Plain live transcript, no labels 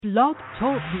Blog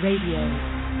Talk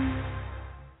Radio.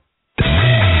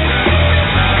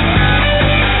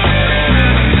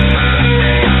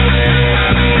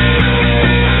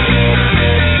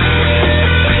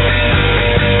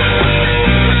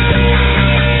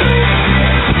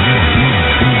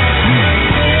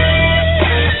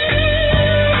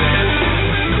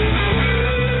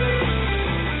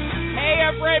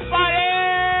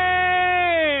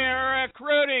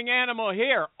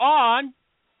 Here on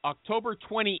October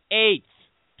 28th,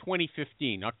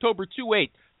 2015. October 28th,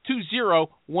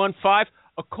 2015.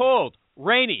 A cold,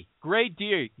 rainy, gray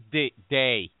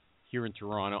day here in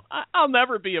Toronto. I'll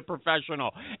never be a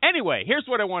professional. Anyway, here's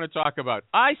what I want to talk about.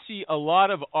 I see a lot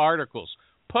of articles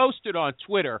posted on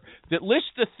Twitter that list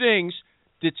the things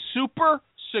that super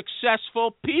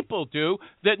successful people do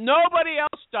that nobody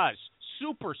else does.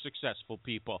 Super successful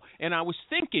people. And I was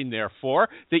thinking, therefore,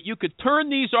 that you could turn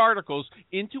these articles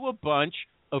into a bunch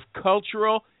of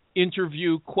cultural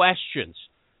interview questions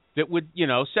that would,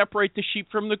 separate the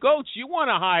sheep from the goats. You want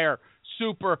to hire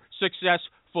super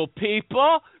successful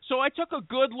people. So I took a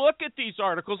good look at these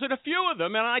articles and a few of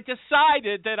them, and I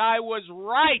decided that I was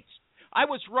right. I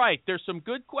was right. There's some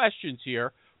good questions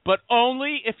here, but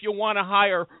only if you want to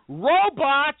hire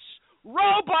robots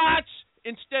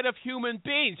instead of human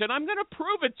beings. And I'm going to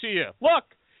prove it to you. Look,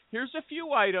 here's a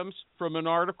few items from an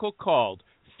article called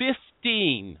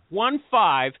 15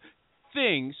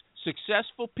 things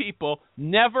successful people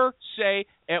never say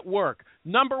at work.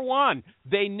 Number one,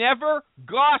 they never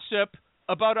gossip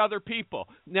about other people.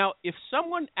 Now, if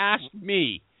someone asked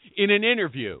me in an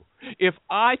interview if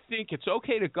I think it's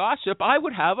okay to gossip, I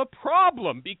would have a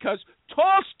problem because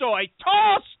Tolstoy,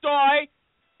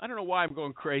 I don't know why I'm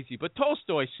going crazy, but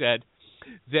Tolstoy said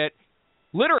that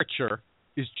literature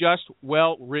is just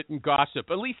well-written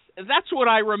gossip. At least that's what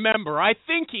I remember. I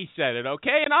think he said it,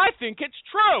 okay? And I think it's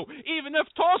true, even if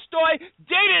Tolstoy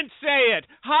didn't say it.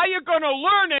 How are you going to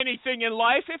learn anything in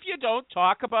life if you don't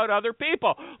talk about other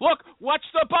people? Look,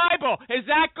 what's the Bible? Is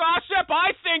that gossip?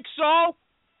 I think so.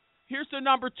 Here's the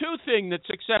number two thing that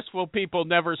successful people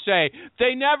never say.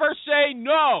 They never say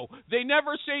no. They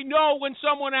never say no when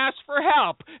someone asks for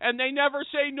help. And they never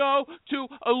say no to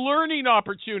a learning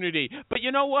opportunity. But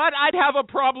you know what? I'd have a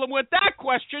problem with that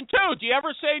question, too. Do you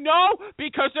ever say no?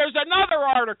 Because there's another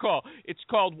article. It's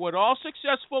called What All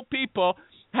Successful People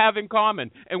Have in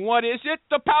Common. And what is it?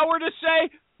 The power to say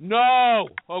no,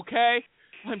 okay?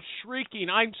 I'm shrieking.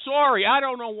 I'm sorry. I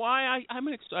don't know why. I'm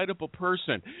an excitable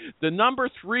person. The number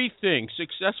three thing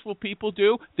successful people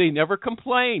do, they never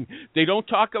complain. They don't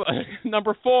talk about,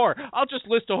 number four, I'll just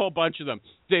list a whole bunch of them.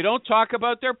 They don't talk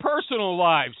about their personal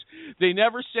lives. They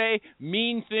never say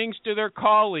mean things to their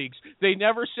colleagues. They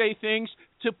never say things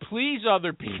to please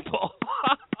other people.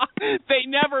 They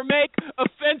never make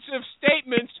offensive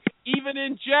statements, even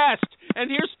in jest.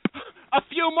 And here's a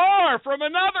few more from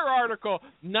another article.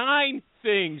 9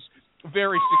 things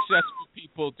very successful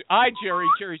people do.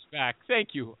 Jerry's back. Thank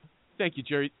you,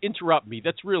 Jerry. Interrupt me.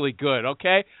 That's really good,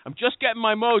 okay? I'm just getting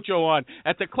my mojo on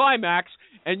at the climax,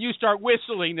 and you start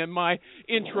whistling in my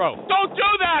intro. Don't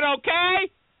do that,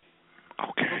 okay?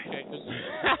 Okay.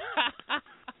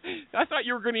 I thought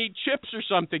you were going to eat chips or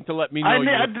something to let me know you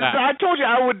were back. I told you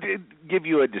I would give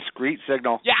you a discreet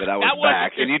signal that I was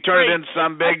back, and you turned it into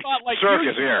some big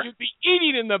circus here. You'd be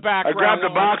eating in the background. I grabbed a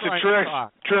box of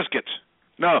Triscuits.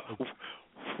 No,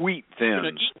 Wheat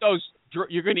Thins.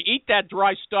 You're going to eat that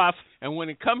dry stuff, and when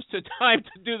it comes to time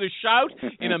to do the shout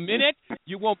in a minute,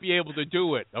 you won't be able to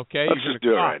do it, okay? Let's just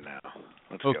do it right now.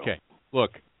 Let's go. Okay,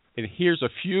 look, and here's a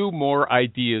few more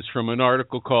ideas from an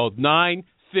article called 9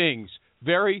 Things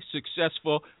Very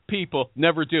Successful People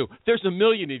Never Do. There's a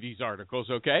million of these articles,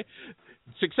 okay?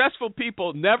 Successful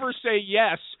people never say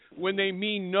yes when they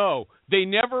mean no. They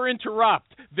never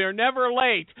interrupt. They're never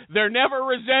late. They're never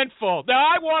resentful. Now,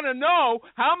 I want to know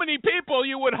how many people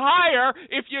you would hire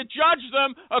if you judge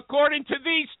them according to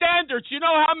these standards. You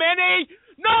know how many?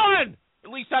 None!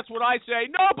 At least that's what I say.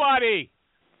 Nobody!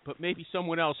 But maybe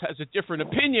someone else has a different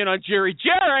opinion on Jerry.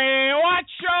 Jerry, what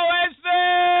show is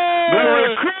this? The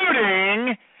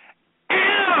Recruiting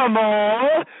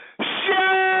Animal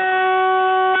Show!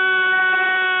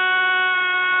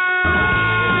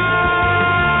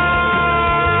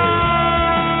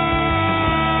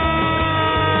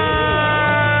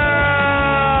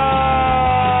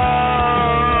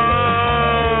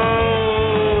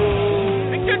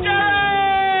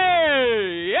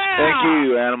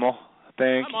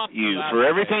 Thank you for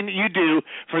everything that you do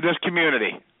for this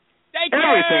community. Thank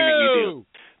everything that you do.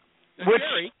 Which,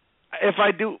 Jerry, if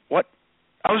I do, what?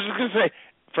 I was just going to say,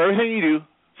 for everything you do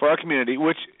for our community,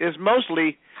 which is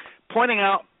mostly pointing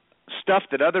out stuff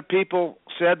that other people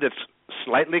said that's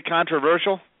slightly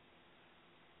controversial?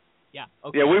 Yeah.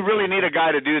 Okay. Yeah, we really need a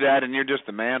guy to do that, and you're just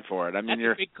the man for it. I mean,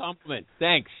 That's a big compliment.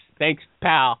 Thanks,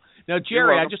 pal. Now,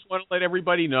 Jerry, I just want to let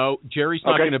everybody know Jerry's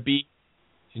not going to be.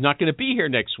 He's not going to be here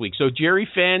next week. So, Jerry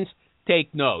fans,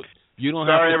 take note. You don't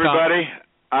have to. Sorry, everybody.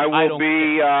 I will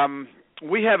be.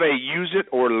 We have a use it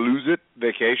or lose it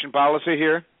vacation policy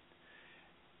here.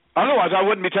 Otherwise, I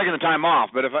wouldn't be taking the time off.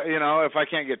 But if I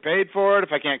can't get paid for it,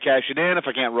 if I can't cash it in, if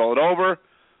I can't roll it over,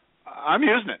 I'm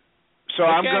using it. So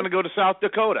I'm going to go to South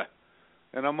Dakota,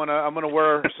 and I'm gonna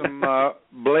wear some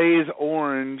blaze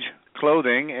orange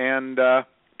clothing and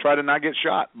try to not get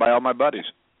shot by all my buddies.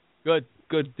 Good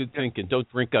thinking. Don't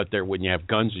drink out there when you have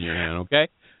guns in your hand. Okay.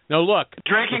 Now look.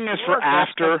 Drinking is for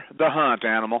after the hunt,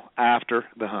 animal. After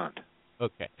the hunt.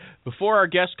 Okay. Before our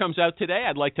guest comes out today,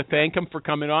 I'd like to thank him for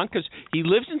coming on because he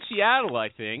lives in Seattle, I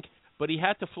think, but he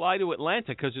had to fly to Atlanta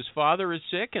because his father is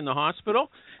sick in the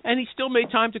hospital, and he still made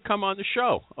time to come on the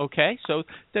show. Okay? So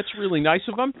that's really nice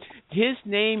of him. His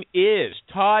name is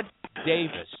Todd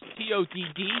Davis.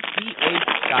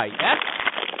 TODDDAVIS.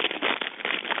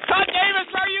 Todd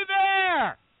Davis, are you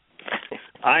there?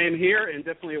 I am here and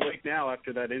definitely awake now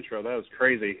after that intro. That was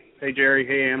crazy. Hey, Jerry.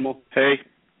 Hey, Animal. Hey.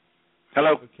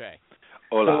 Hello. Okay.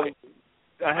 Hola. So,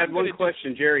 I had one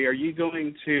question, Jerry. Are you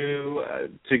going to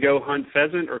go hunt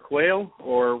pheasant or quail,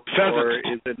 or pheasant? Or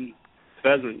is it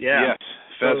pheasant? Yeah. Yes,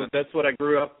 pheasant. So that's what I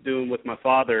grew up doing with my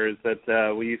father. Is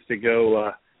that we used to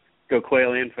go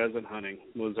quail and pheasant hunting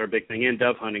was our big thing, and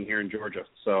dove hunting here in Georgia.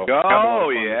 So. Oh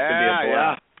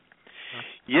yeah.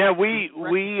 Yeah, we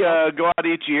go out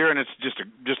each year, and it's just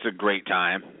a great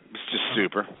time. It's just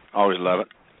super. Always love it.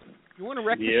 You want to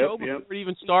wreck the show before it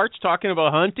even starts talking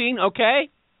about hunting? Okay.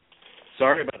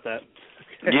 Sorry about that.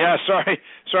 Yeah,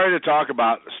 sorry to talk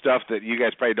about stuff that you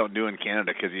guys probably don't do in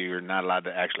Canada because you're not allowed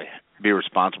to actually be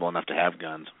responsible enough to have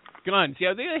guns. Guns,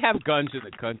 yeah, they have guns in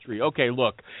the country. Okay,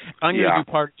 look, I'm going to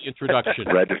do part of the introduction.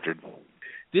 Registered.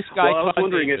 This guy. Well, I was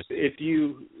wondering if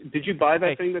you did you buy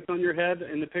that thing that's on your head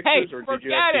in the pictures, or did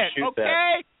you actually shoot that?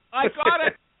 Okay, I got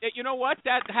it. You know what?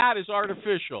 That hat is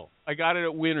artificial. I got it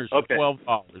at Winners for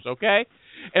 $12. Okay,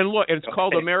 and look, it's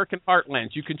called American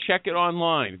Heartlands. You can check it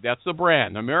online. That's the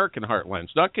brand, American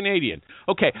Heartlands, not Canadian.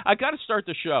 Okay, I got to start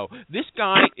the show. This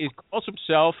guy calls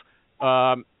himself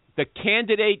the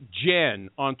Candidate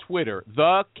Gen on Twitter.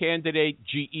 The Candidate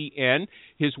GEN.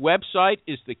 His website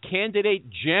is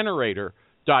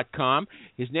thecandidategenerator.com.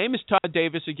 His name is Todd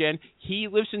Davis again. He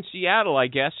lives in Seattle, I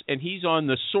guess, and he's on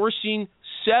the Sourcing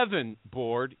 7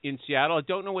 board in Seattle. I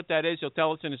don't know what that is. He'll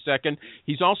tell us in a second.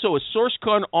 He's also a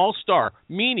SourceCon All-Star,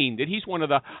 meaning that he's one of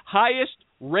the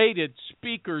highest-rated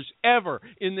speakers ever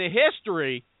in the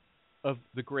history of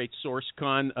the great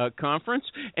SourceCon conference,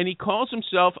 and he calls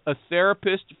himself a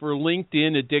therapist for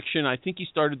LinkedIn addiction. I think he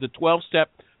started the 12-step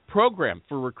program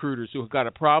for recruiters who have got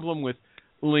a problem with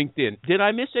LinkedIn. Did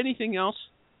I miss anything else,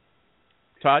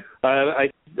 Todd?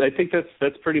 I think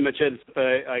that's pretty much it.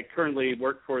 I currently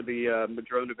work for the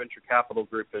Madrona Venture Capital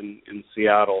Group in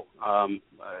Seattle,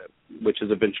 which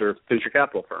is a venture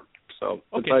capital firm. So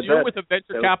you're with a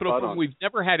venture capital firm. We've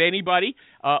never had anybody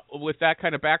with that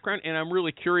kind of background, and I'm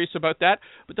really curious about that.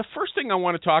 But the first thing I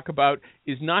want to talk about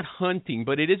is not hunting,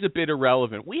 but it is a bit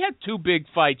irrelevant. We had two big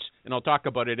fights, and I'll talk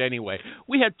about it anyway.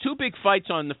 We had two big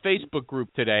fights on the Facebook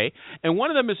group today, and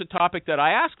one of them is a topic that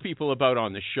I ask people about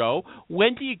on the show.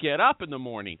 When do you get up in the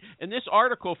morning? And this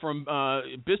article from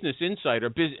Business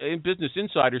Insider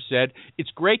said it's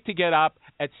great to get up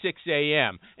at 6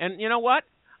 a.m. And you know what?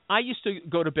 I used to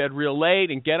go to bed real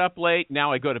late and get up late.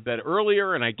 Now I go to bed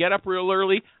earlier and I get up real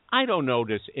early. I don't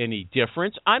notice any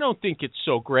difference. I don't think it's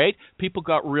so great. People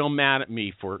got real mad at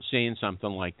me for saying something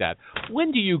like that.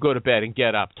 When do you go to bed and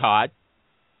get up, Todd?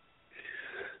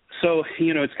 So,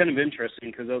 it's kind of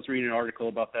interesting because I was reading an article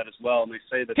about that as well, and they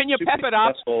say that Can you pep it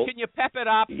up? Can you pep it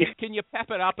up? Yeah. Can you pep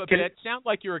it up a bit? Sound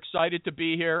like you're excited to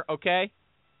be here, okay?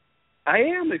 I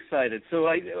am excited. So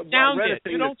I read a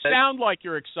thing. You don't sound like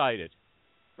you're excited.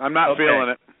 I'm not feeling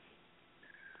it.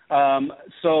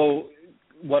 So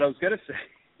what I was going to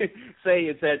say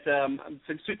is that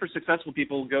super successful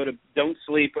people don't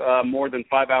sleep more than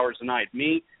 5 hours a night.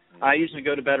 Me, I usually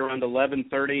go to bed around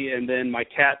 11:30, and then my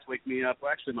cats wake me up.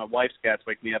 Well, actually, my wife's cats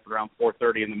wake me up around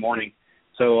 4:30 in the morning.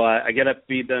 So I get up,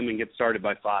 feed them, and get started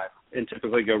by 5, and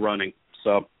typically go running. So.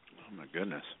 Oh my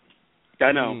goodness.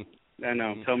 I know.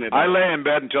 Tell me about it. I lay in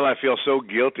bed until I feel so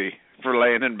guilty for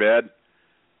laying in bed.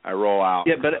 I roll out.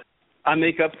 Yeah, but I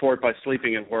make up for it by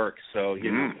sleeping at work. So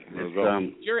Jerry,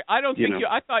 I don't think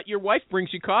I thought your wife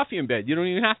brings you coffee in bed. You don't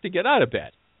even have to get out of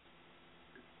bed.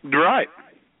 Right.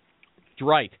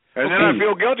 Right. And then I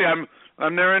feel guilty. I'm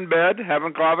I'm there in bed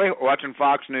having coffee, watching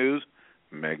Fox News.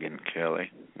 Megyn Kelly.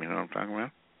 You know what I'm talking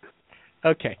about?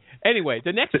 Okay. Anyway,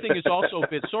 the next thing is also a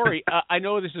bit, sorry, I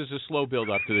know this is a slow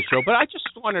build-up to the show, but I just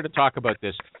wanted to talk about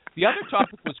this. The other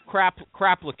topic was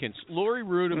crapplicants. Lori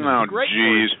Rudiman. Oh,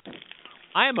 jeez.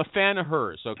 I am a fan of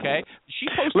hers, okay? She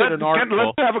posted an article.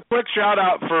 Let's have a quick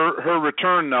shout-out for her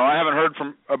return, though. I haven't heard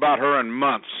about her in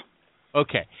months.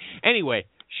 Okay. Anyway,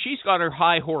 she's got her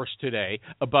high horse today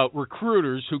about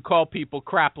recruiters who call people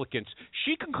crapplicants.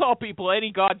 She can call people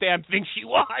any goddamn thing she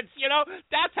wants, you know?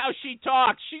 That's how she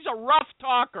talks. She's a rough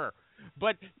talker.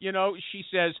 But, you know, she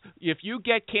says if you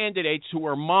get candidates who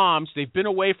are moms, they've been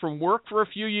away from work for a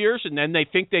few years, and then they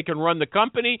think they can run the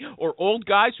company, or old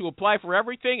guys who apply for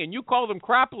everything, and you call them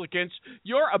crapplicants,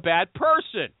 you're a bad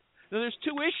person. Now, there's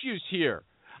two issues here.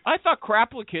 I thought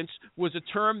crapplicants was a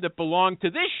term that belonged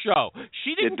to this show.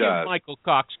 She didn't give Michael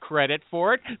Cox credit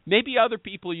for it. Maybe other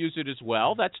people use it as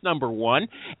well. That's number one.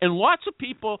 And lots of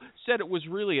people said it was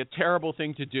really a terrible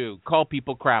thing to do, call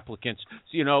people crapplicants,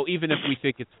 you know, even if we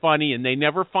think it's funny, and they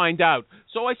never find out.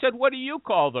 So I said, what do you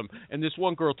call them? And this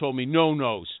one girl told me,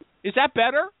 no-nos. Is that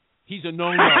better? He's a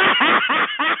no-no.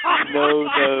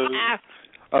 No-no.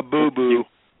 A boo-boo.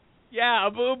 Yeah,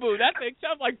 a boo-boo. That thing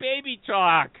sounds like baby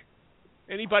talk.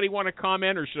 Anybody want to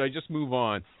comment, or should I just move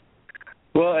on?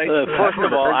 Well, first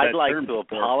of all, I'd like to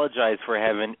apologize for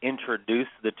having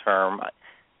introduced the term,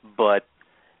 but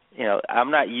you know,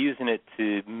 I'm not using it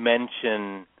to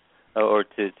mention or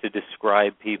to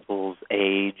describe people's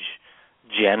age,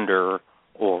 gender,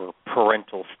 or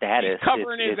parental status. He's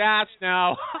covering his ass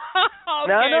now.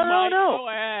 Okay, no. Go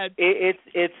ahead.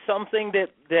 It's something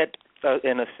that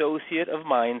an associate of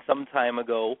mine some time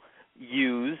ago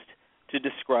used to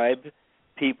describe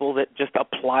people that just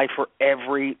apply for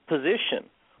every position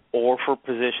or for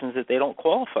positions that they don't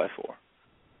qualify for.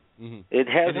 Mm-hmm. It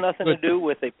has nothing to do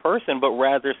with a person, but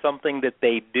rather something that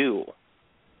they do.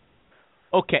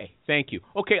 Okay, thank you.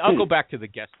 Okay, I'll go back to the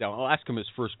guest now. I'll ask him his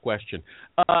first question.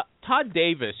 Todd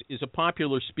Davis is a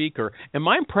popular speaker, and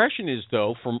my impression is,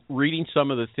 though, from reading some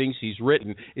of the things he's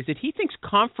written, is that he thinks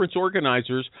conference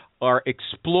organizers are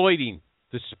exploiting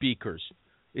the speakers.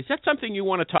 Is that something you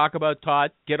want to talk about,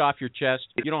 Todd? Get off your chest.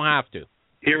 You don't have to.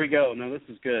 Here we go. No, this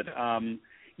is good.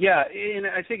 Yeah, and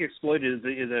I think exploited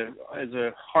is a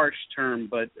harsh term,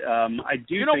 but I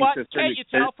do. You know think what? Can't you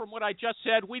tell from what I just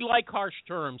said? We like harsh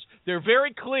terms. They're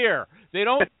very clear. They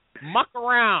don't muck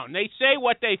around. They say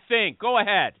what they think. Go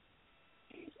ahead.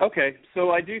 Okay,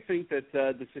 so I do think that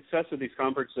the success of these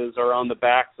conferences are on the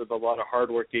backs of a lot of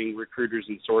hardworking recruiters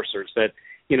and sourcers that,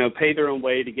 you know, pay their own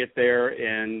way to get there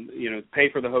and, you know, pay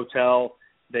for the hotel.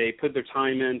 They put their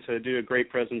time in to do a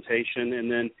great presentation,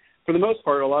 and then for the most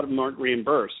part, a lot of them aren't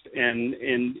reimbursed. And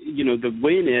you know, the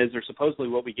win is, or supposedly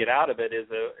what we get out of it is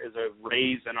a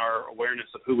raise in our awareness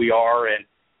of who we are and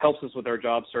helps us with our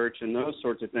job search and those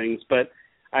sorts of things. But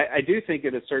I do think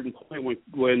at a certain point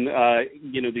when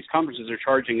you know, these conferences are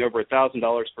charging over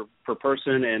 $1,000 per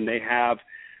person, and they have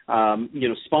you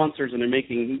know, sponsors, and they're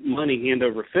making money hand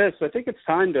over fist, I think it's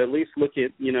time to at least look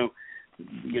at, you know,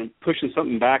 pushing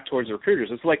something back towards the recruiters.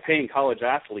 It's like paying college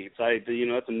athletes. You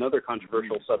know, that's another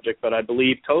controversial subject, but I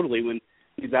believe totally when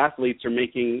these athletes are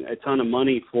making a ton of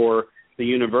money for the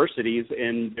universities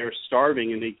and they're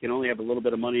starving and they can only have a little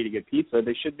bit of money to get pizza,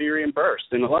 they should be reimbursed.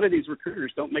 And a lot of these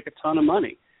recruiters don't make a ton of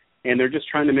money, and they're just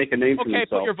trying to make a name for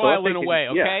themselves. Okay, put your violin away,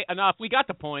 okay? Yeah. Enough. We got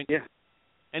the point. Yeah.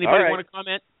 Anybody want to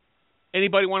comment?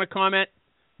 Anybody want to comment?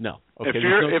 No. Okay.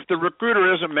 If the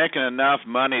recruiter isn't making enough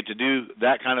money to do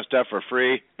that kind of stuff for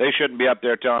free, they shouldn't be up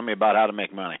there telling me about how to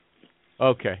make money.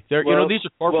 Okay. You know, these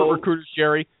are corporate recruiters,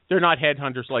 Jerry. They're not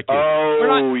headhunters like you.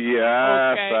 Oh, yes,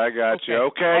 okay. I got you.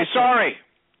 Okay, sorry.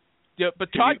 Yeah, but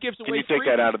Todd gives away free. Can you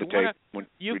take that out of the tape?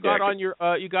 You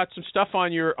got some stuff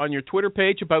on your Twitter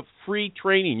page about free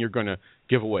training you're going to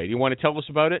give away. Do you want to tell us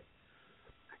about it?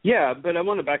 Yeah, but I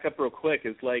want to back up real quick.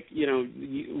 It's like, you know,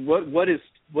 what is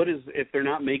if they're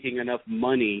not making enough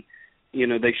money, you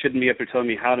know, they shouldn't be up there telling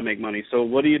me how to make money. So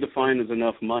what do you define as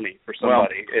enough money for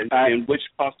somebody? And which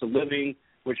cost of living,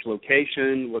 which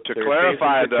location? To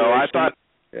clarify, though, I thought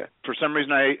for some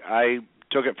reason I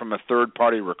took it from a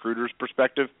third-party recruiter's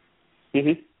perspective.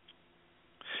 Mm-hmm.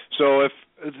 So if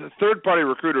the third-party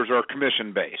recruiters are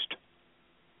commission-based.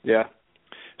 Yeah.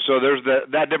 So there's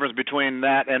that difference between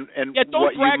that and don't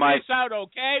what you might. Don't drag this out,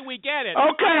 okay? We get it.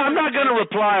 Okay, I'm not going to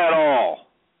reply at all.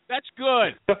 That's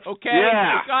good. Okay,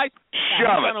 yeah. The guys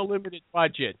Shove on a limited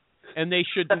budget, and they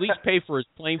should at least pay for his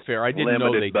plane fare. I didn't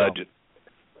know they budget.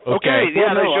 don't. Okay,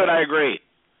 yeah, they should. I agree.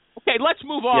 Okay, let's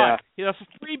move on.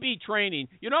 Freebie training.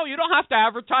 You don't have to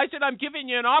advertise it. I'm giving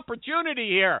you an opportunity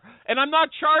here, and I'm not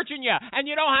charging you. And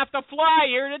you don't have to fly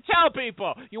here to tell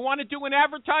people. You want to do an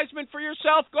advertisement for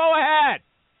yourself? Go ahead.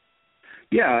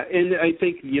 Yeah, and I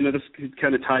think, this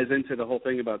kind of ties into the whole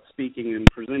thing about speaking and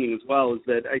presenting as well, is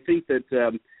that I think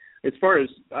that as far as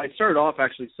I started off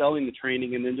actually selling the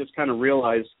training and then just kind of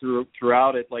realized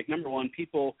throughout it, like, number one,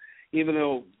 people, even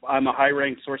though I'm a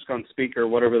high-ranked SourceCon speaker,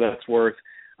 whatever that's worth,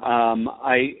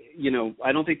 I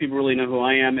don't think people really know who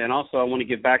I am, and also I want to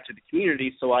give back to the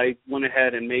community, so I went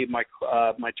ahead and made my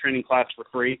training class for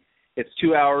free. It's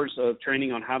 2 hours of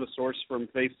training on how to source from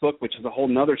Facebook, which is a whole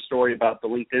nother story about the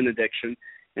LinkedIn addiction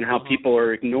and how people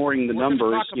are ignoring the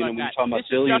numbers. When you're talking about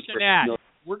billions.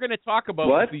 We're going to talk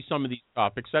about some of these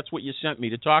topics. That's what you sent me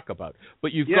to talk about.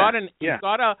 But you've got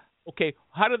to. Okay,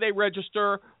 how do they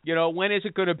register? When is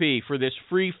it going to be for this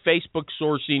free Facebook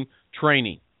sourcing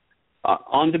training?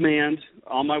 On demand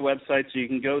on my website, so you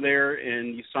can go there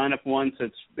and you sign up once.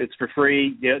 It's for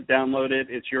free. Download it.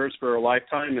 It's yours for a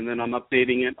lifetime, and then I'm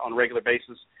updating it on a regular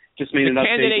basis. Just made an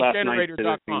update last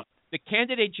night. The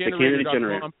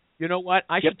CandidateGenerator.com. You know what?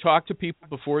 I should talk to people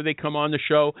before they come on the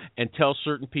show and tell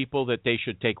certain people that they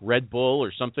should take Red Bull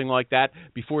or something like that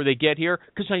before they get here,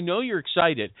 because I know you're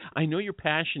excited. I know you're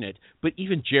passionate. But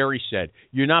even Jerry said,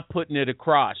 you're not putting it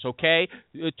across, okay?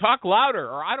 Talk louder,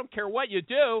 or I don't care what you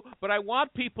do, but I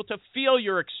want people to feel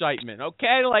your excitement,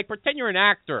 okay? Like, pretend you're an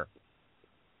actor.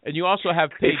 And you also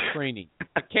have paid training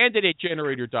at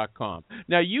CandidateGenerator.com.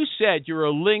 Now, you said you're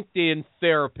a LinkedIn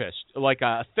therapist, like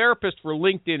a therapist for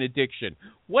LinkedIn addiction.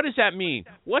 What does that mean?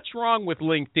 What's wrong with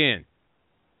LinkedIn?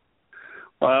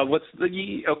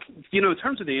 In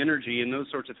terms of the energy and those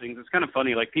sorts of things, it's kind of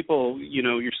funny. Like, people,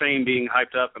 you're saying being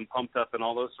hyped up and pumped up and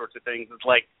all those sorts of things. It's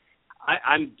like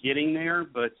I'm getting there,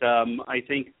 but I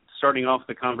think starting off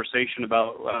the conversation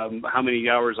about how many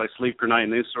hours I sleep per night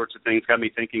and those sorts of things got me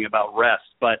thinking about rest.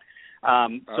 But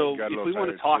if we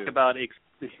want to talk about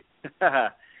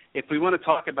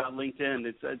LinkedIn,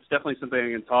 it's definitely something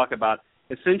I can talk about.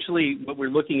 Essentially, what we're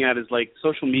looking at is like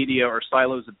social media or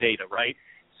silos of data, right?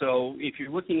 So if you're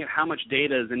looking at how much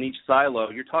data is in each silo,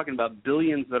 you're talking about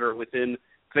billions that are within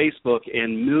Facebook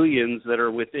and millions that are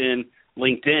within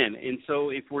LinkedIn. And so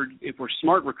if we're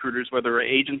smart recruiters, whether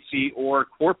agency or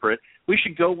corporate, we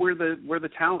should go where the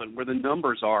talent, where the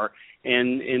numbers are,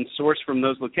 and source from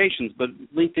those locations. But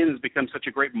LinkedIn has become such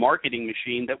a great marketing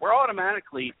machine that we're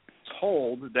automatically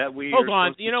told that we Hold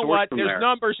on. You know what? There's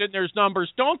numbers and there's numbers.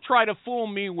 Don't try to fool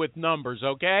me with numbers,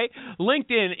 okay?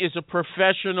 LinkedIn is a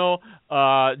professional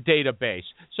database.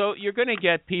 So you're going to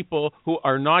get people who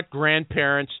are not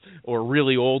grandparents or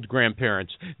really old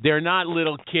grandparents. They're not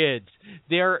little kids.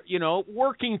 They're,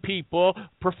 working people,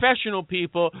 professional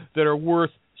people that are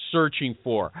worth searching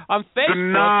for. On Facebook,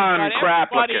 the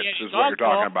non-crapplicants is what you're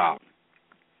talking about.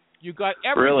 You got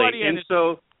everybody really?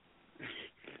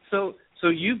 So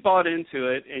you've bought into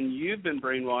it, and you've been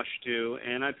brainwashed too,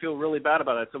 and I feel really bad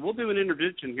about it. So we'll do an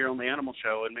intervention here on the Animal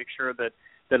Show and make sure that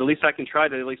at least I can try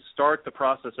to at least start the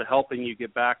process of helping you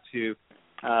get back to,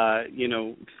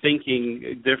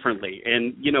 thinking differently.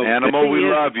 And, Animal, we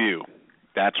love you.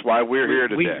 That's why we're here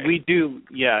today. We do,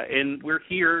 yeah, and we're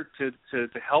here to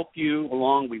help you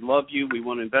along. We love you. We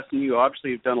want to invest in you.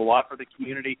 Obviously, you've done a lot for the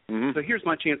community. Mm-hmm. So here's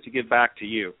my chance to give back to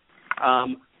you.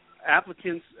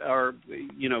 Applicants are,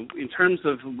 in terms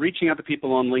of reaching out to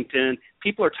people on LinkedIn,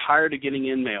 people are tired of getting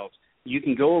in-mails. You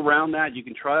can go around that. You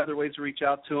can try other ways to reach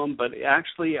out to them. But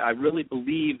actually, I really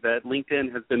believe that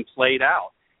LinkedIn has been played out.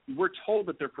 We're told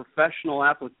that they're professional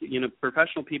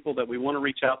people that we want to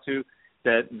reach out to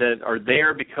that are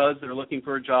there because they're looking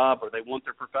for a job or they want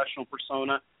their professional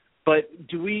persona. But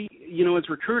do we, as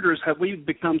recruiters, have we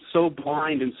become so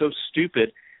blind and so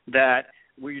stupid that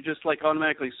we're just like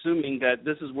automatically assuming that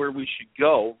this is where we should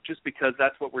go just because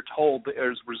that's what we're told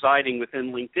is residing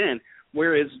within LinkedIn,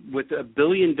 whereas with a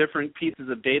billion different pieces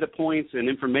of data points and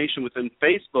information within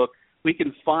Facebook, we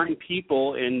can find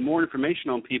people and more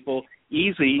information on people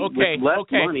easy with less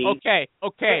money. Okay.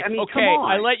 I mean, come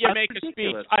on. I let you That's make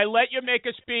ridiculous. a speech. I let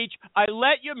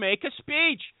you make a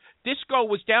speech. Disco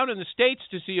was down in the States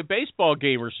to see a baseball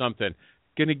game or something.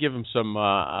 Going to give him some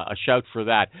a shout for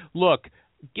that. Look,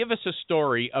 give us a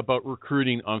story about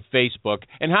recruiting on Facebook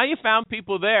and how you found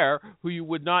people there who you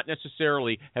would not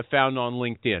necessarily have found on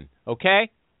LinkedIn, okay?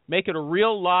 Make it a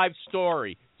real live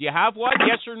story. Do you have one,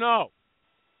 yes or no?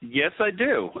 Yes, I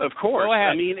do, of course. Go ahead.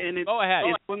 I mean, and it's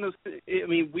one of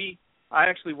those, I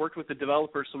actually worked with the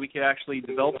developer so we could actually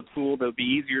develop a tool that would be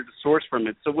easier to source from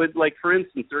it. So for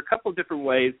instance, there are a couple of different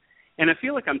ways, and I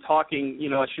feel like I'm talking,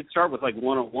 I should start with like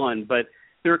 101, but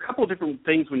there are a couple of different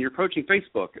things when you're approaching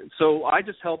Facebook. So I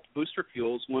just helped Booster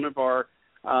Fuels, one of our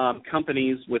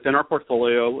companies within our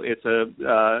portfolio. It's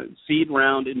a seed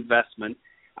round investment.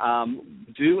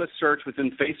 Do a search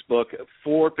within Facebook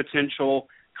for potential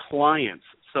clients.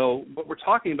 So what we're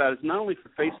talking about is not only for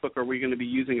Facebook are we going to be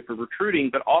using it for recruiting,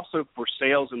 but also for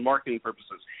sales and marketing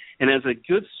purposes. And as a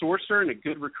good sourcer and a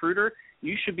good recruiter,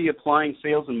 you should be applying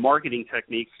sales and marketing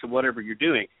techniques to whatever you're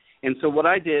doing. And so what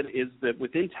I did is that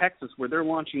within Texas, where they're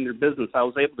launching their business, I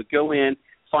was able to go in,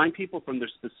 find people from their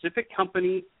specific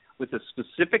company with the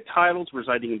specific titles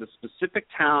residing in the specific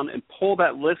town, and pull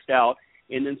that list out,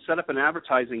 and then set up an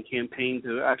advertising campaign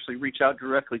to actually reach out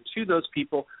directly to those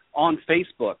people on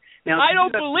Facebook. Now, I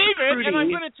don't believe it, and I'm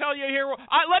going to tell you here.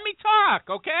 Let me talk,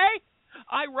 okay?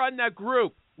 I run that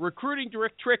group,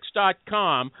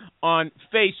 recruitingtricks.com, on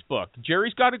Facebook.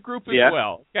 Jerry's got a group as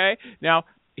well, okay? Now,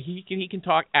 he can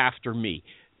talk after me.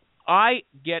 I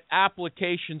get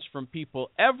applications from people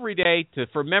every day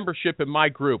for membership in my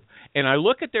group, and I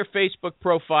look at their Facebook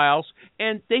profiles,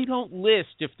 and they don't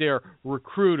list if they're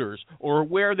recruiters or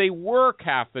where they work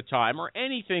half the time or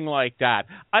anything like that.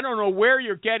 I don't know where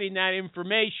you're getting that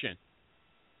information.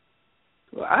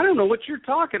 Well, I don't know what you're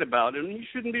talking about, and you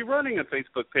shouldn't be running a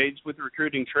Facebook page with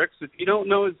recruiting tricks if you don't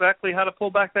know exactly how to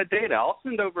pull back that data. I'll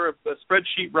send over a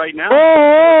spreadsheet right now.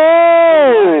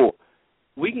 Oh!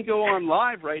 We can go on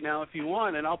live right now if you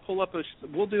want, and I'll pull up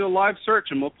we'll do a live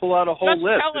search, and we'll pull out a whole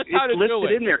list. Tell us how to listed do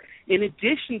it. in there. In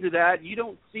addition to that, you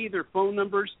don't see their phone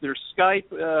numbers, their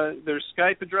Skype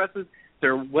addresses,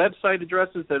 their website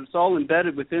addresses. That's all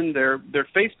embedded within their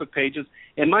Facebook pages.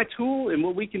 And my tool and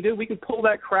what we can do, we can pull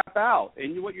that crap out.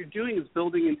 And what you're doing is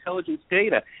building intelligence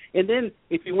data. And then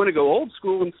if you want to go old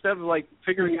school, instead of like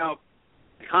figuring out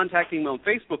contacting them on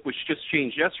Facebook, which just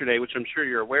changed yesterday, which I'm sure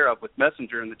you're aware of with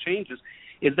Messenger and the changes,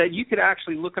 is that you could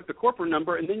actually look up the corporate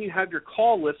number, and then you have your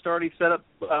call list already set up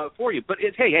for you. But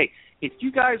hey, if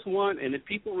you guys want, and if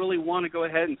people really want to go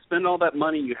ahead and spend all that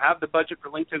money, you have the budget for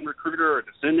LinkedIn Recruiter or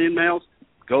to send emails,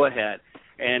 go ahead.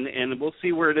 And we'll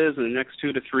see where it is in the next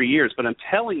 2 to 3 years. But I'm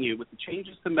telling you, with the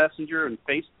changes to Messenger and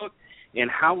Facebook and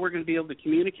how we're going to be able to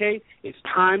communicate, it's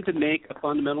time to make a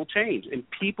fundamental change. And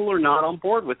people are not on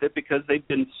board with it because they've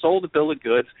been sold a bill of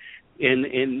goods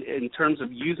in terms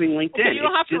of using LinkedIn. Okay, you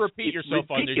don't have to repeat yourself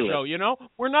on this show, you know?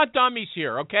 We're not dummies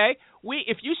here, okay?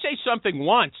 If you say something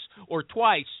once or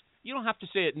twice, you don't have to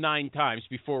say it 9 times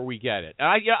before we get it.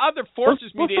 Other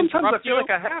forces me to interrupt you, like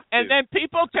I have to. And then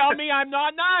people tell me I'm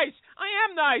not nice. I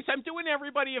am nice. I'm doing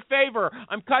everybody a favor.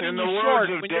 I'm cutting you short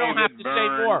when you don't have to say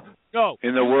more. No.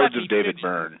 In the words of David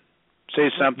Byrne, say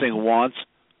something once,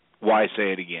 why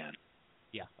say it again?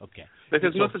 Yeah, okay.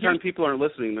 Because most of the time people aren't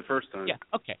listening the first time. Yeah,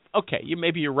 okay.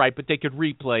 Maybe you're right, but they could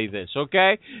replay this,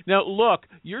 okay? Now, look,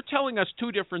 you're telling us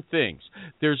 2 different things.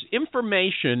 There's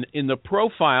information in the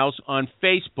profiles on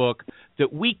Facebook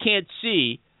that we can't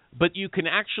see, but you can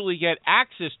actually get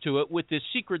access to it with this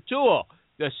secret tool,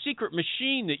 the secret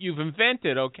machine that you've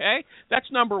invented, okay? That's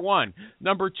number 1.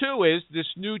 Number 2 is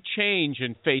this new change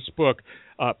in Facebook.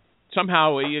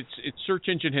 Somehow its search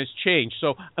engine has changed.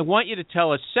 So I want you to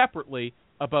tell us separately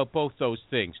about both those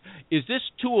things. Is this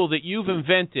tool that you've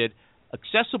invented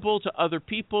accessible to other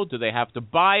people? Do they have to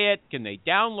buy it? Can they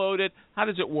download it? How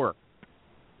does it work?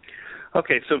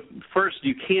 Okay, so first,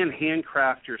 you can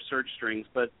handcraft your search strings,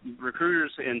 but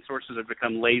recruiters and sources have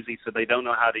become lazy, so they don't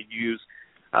know how to use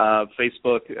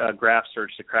Facebook graph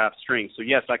search to craft strings. So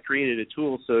yes, I created a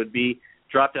tool so it'd be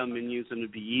drop-down menus and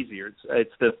it'd be easier.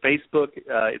 It's the Facebook,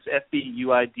 it's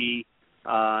FBUID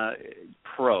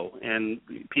Pro, and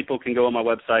people can go on my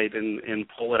website and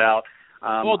pull it out.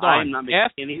 Hold on,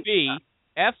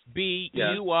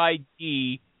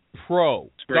 FBUID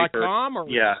Pro.com, or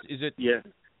is it? Yeah,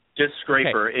 just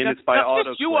Scraper, okay. and it's by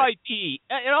auto. UID,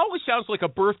 it always sounds like a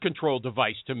birth control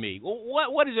device to me.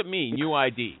 What does it mean,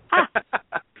 UID?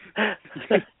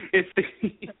 It's the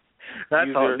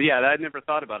That's all, yeah, I never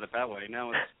thought about it that way.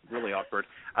 Now it's really awkward.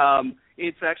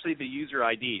 It's actually the user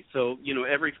ID. So,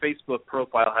 every Facebook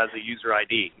profile has a user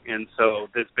ID, and so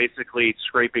that's basically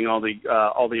scraping all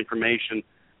the information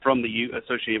from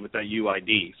associated with that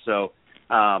UID. So,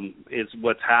 is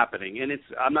what's happening, and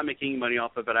I'm not making any money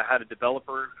off of it. I had a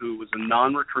developer who was a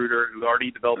non-recruiter who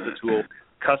already developed the tool,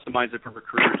 customized it for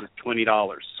recruiters at $20.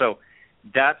 So.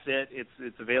 That's it.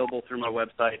 It's available through my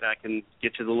website. I can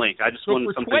get you the link. I just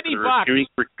wanted something for $20.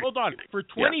 Hold on, for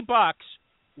 $20,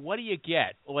 what do you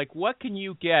get? Like, what can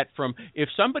you get from if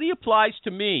somebody applies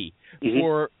to me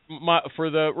for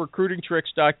the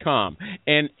recruitingtricks.com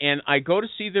and I go to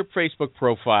see their Facebook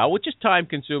profile, which is time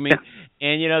consuming,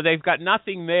 and they've got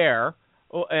nothing there.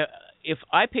 if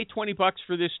I pay $20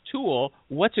 for this tool,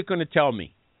 what's it going to tell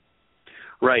me?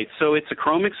 Right. So it's a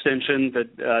Chrome extension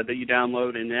that you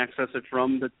download and access it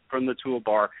from the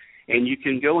toolbar, and you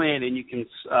can go in and you can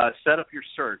set up your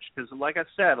search. Because, like I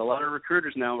said, a lot of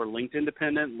recruiters now are LinkedIn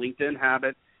dependent, LinkedIn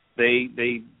habit. They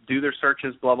do their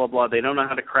searches, blah blah blah. They don't know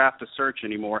how to craft a search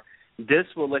anymore. This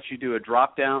will let you do a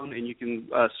drop down, and you can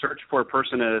search for a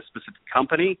person at a specific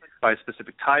company by a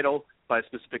specific title, by a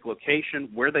specific location,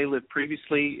 where they lived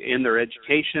previously, in their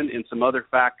education, and some other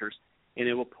factors. And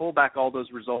it will pull back all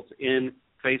those results in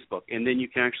Facebook. And then you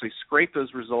can actually scrape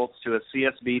those results to a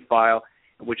CSV file,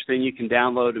 which then you can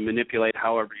download and manipulate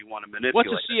however you want to manipulate. What's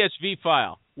a CSV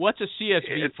file? What's a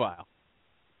CSV file?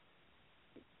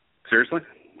 Seriously?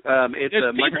 It's There's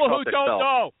a people Microsoft who don't Excel.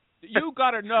 know. You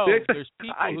got to know. There's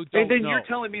people who don't know. And then you're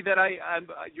telling me that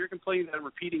you're complaining that I'm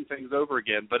repeating things over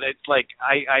again, but it's like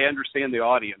I understand the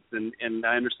audience, and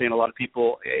I understand a lot of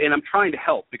people, and I'm trying to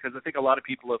help because I think a lot of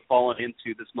people have fallen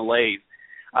into this malaise.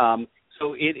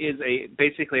 So it is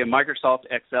basically a Microsoft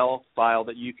Excel file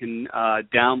that you can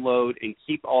download and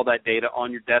keep all that data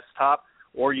on your desktop,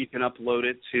 or you can upload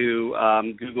it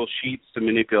to Google Sheets to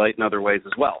manipulate in other ways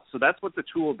as well. So that's what the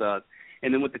tool does.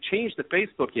 And then what the change to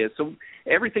Facebook is, so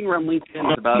everything around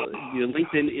LinkedIn is about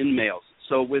LinkedIn in-mails.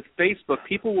 So with Facebook,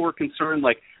 people were concerned,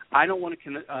 like, I don't want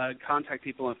to contact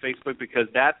people on Facebook because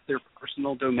that's their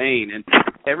personal domain. And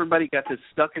everybody got this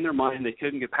stuck in their mind. They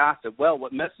couldn't get past it. Well,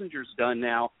 what Messenger's done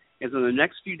now is in the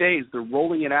next few days, they're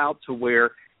rolling it out to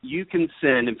where you can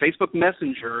send, and Facebook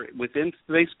Messenger within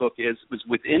Facebook is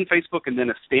within Facebook and then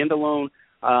a standalone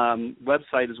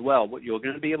website as well. What you're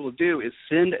going to be able to do is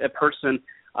send a person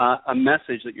a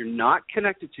message that you're not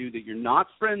connected to, that you're not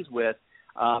friends with,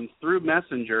 through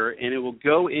Messenger, and it will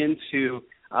go into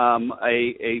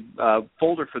a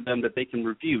folder for them that they can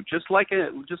review, just like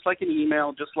an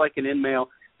email, just like an in-mail.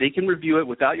 They can review it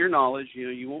without your knowledge.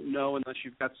 You won't know unless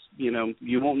you've got,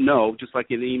 you won't know, just like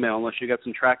an email, unless you've got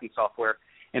some tracking software.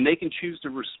 And they can choose to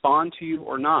respond to you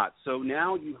or not. So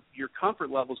now your comfort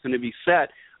level is going to be set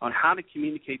on how to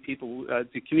communicate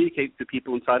to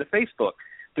people inside of Facebook.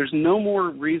 There's no more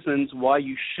reasons why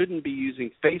you shouldn't be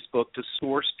using Facebook to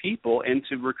source people and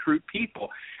to recruit people,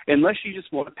 unless you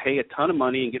just want to pay a ton of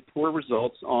money and get poor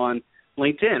results on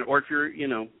LinkedIn. Or if you're,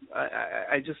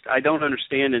 I don't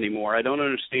understand anymore. I don't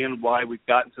understand why we've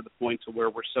gotten to the point to where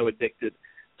we're so addicted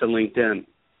to LinkedIn.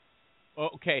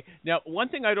 Okay. Now, one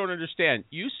thing I don't understand,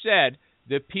 you said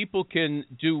that people can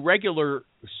do regular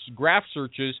graph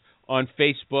searches on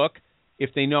Facebook if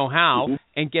they know how,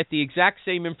 and get the exact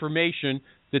same information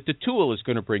that the tool is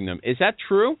going to bring them. Is that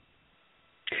true?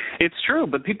 It's true,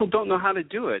 but people don't know how to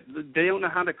do it. They don't know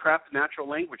how to craft a natural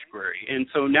language query. And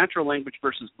so natural language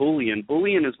versus Boolean.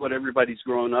 Boolean is what everybody's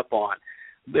grown up on.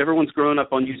 Everyone's grown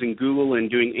up on using Google and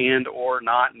doing and, or,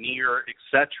 not, near,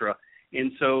 etc.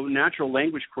 And so natural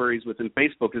language queries within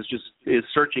Facebook is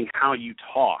searching how you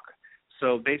talk.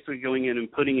 So basically going in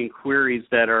and putting in queries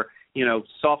that are,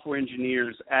 software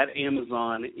engineers at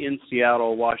Amazon in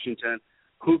Seattle, Washington,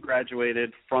 who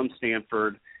graduated from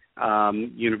Stanford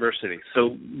University.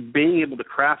 So being able to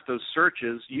craft those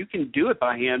searches, you can do it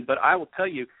by hand, but I will tell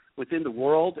you, within the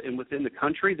world and within the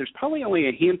country, there's probably only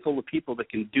a handful of people that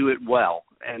can do it well,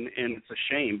 and it's a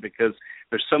shame because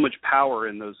there's so much power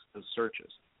in those searches.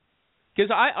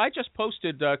 Because I just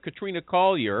posted Katrina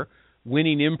Collier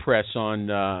winning Impress on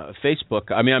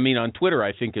Facebook. I mean on Twitter,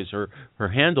 I think is her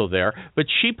handle there. But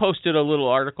she posted a little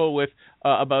article with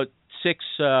about 6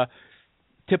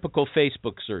 typical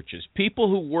Facebook searches. People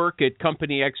who work at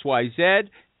company XYZ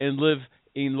and live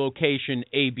in location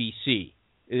ABC.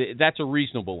 That's a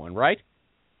reasonable one, right?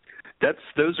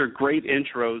 Those are great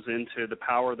intros into the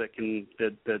power that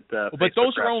but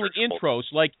those are only intros,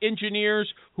 like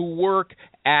engineers who work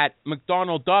at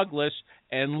McDonnell Douglas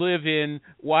and live in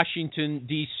Washington,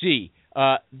 D.C.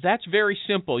 That's very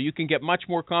simple. You can get much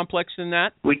more complex than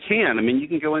that? We can. I mean, you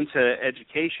can go into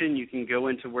education. You can go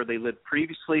into where they lived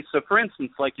previously. So, for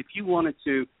instance, like if you wanted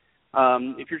to,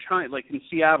 if you're trying, like in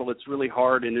Seattle, it's really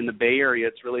hard, and in the Bay Area,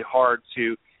 it's really hard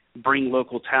to bring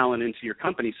local talent into your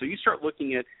company. So you start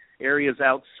looking at areas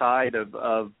outside of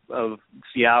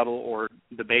Seattle or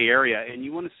the Bay Area, and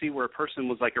you want to see where a person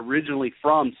was like originally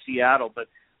from Seattle but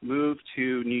moved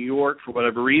to New York for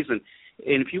whatever reason.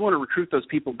 And if you want to recruit those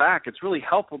people back, it's really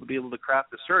helpful to be able to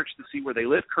craft a search to see where they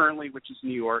live currently, which is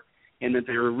New York, and that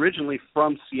they're originally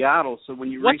from Seattle. So when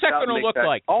you reach out and make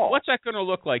that call. What's that going to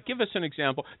look like? Give us an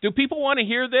example. Do people want to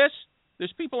hear this?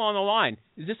 There's people on the line.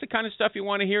 Is this the kind of stuff you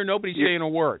want to hear? Nobody's saying a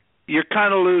word. You're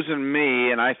kind of losing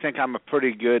me, and I think I'm a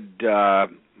pretty good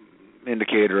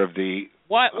indicator of the...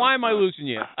 Why am I losing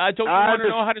you? Don't you want to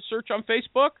know how to search on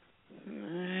Facebook?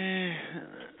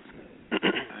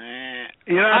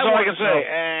 That's all I can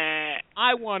say.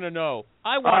 I want to know.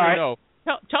 I want to know.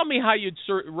 Tell me how you'd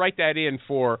write that in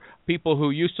for people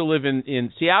who used to live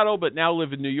in Seattle but now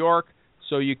live in New York,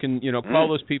 so you can call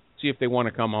those people, see if they want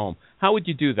to come home. How would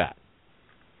you do that?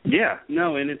 Yeah,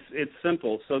 no, and it's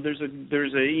simple. So there's an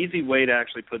easy way to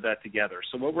actually put that together.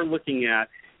 So what we're looking at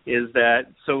is that,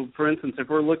 so for instance, if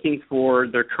we're looking for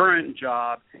their current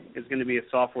job is going to be a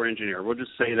software engineer, we'll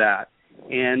just say that.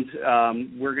 And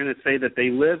we're going to say that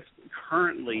they live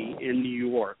currently in New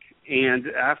York. And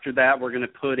after that, we're going to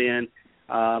put in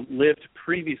lived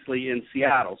previously in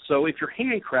Seattle. So if you're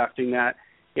handcrafting that,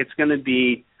 it's going to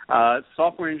be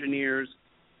software engineers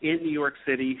in New York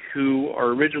City who are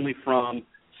originally from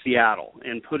Seattle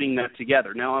and putting that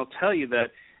together. Now, I'll tell you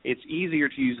that it's easier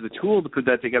to use the tool to put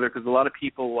that together because a lot of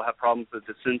people will have problems with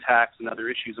the syntax and other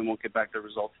issues and won't get back the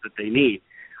results that they need.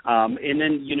 And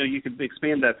then, you could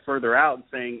expand that further out and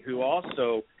saying who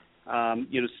also,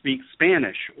 speaks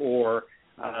Spanish or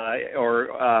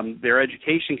their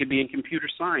education could be in computer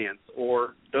science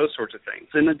or those sorts of things.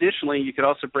 And additionally, you could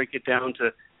also break it down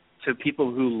to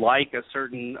people who like a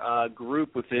certain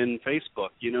group within Facebook,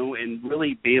 and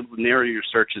really be able to narrow your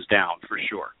searches down for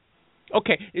sure.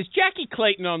 Okay, is Jackie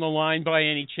Clayton on the line by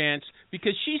any chance?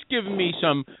 Because she's given me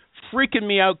some freaking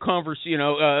me out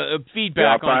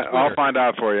feedback on Twitter. I'll find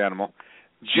out for you, Animal.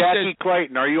 Jackie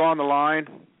Clayton, are you on the line?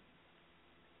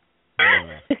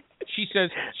 She says,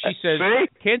 See?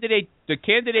 the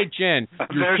candidate Jen.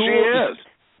 There she is.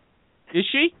 Is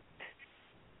she?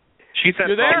 She said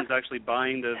Todd is actually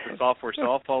buying the software, so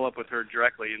I'll follow up with her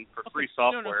directly. And for free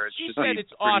software, no. She it's said it's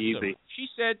pretty awesome. easy. She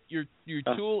said your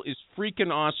tool is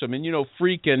freaking awesome, and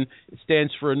freaking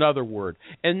stands for another word.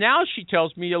 And now she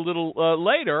tells me a little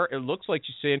later, it looks like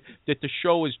she's saying that the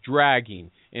show is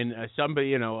dragging, and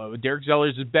somebody, Derek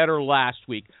Zellers is better last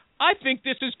week. I think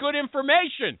this is good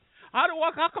information. How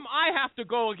come I have to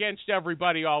go against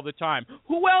everybody all the time?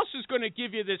 Who else is going to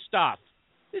give you this stuff?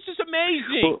 This is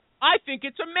amazing. I think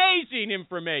it's amazing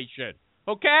information.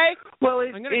 Okay? Well,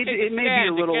 it may be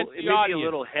a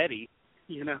little heady.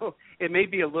 It may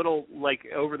be a little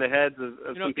over the heads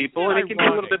of some people, and it can be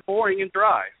a little bit boring and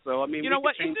dry. So you know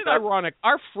what? Isn't it ironic?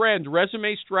 Our friend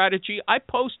Resume Strategy, I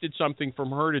posted something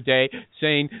from her today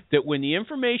saying that when the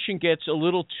information gets a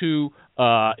little too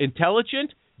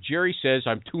intelligent, Jerry says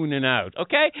I'm tuning out.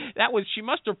 Okay? She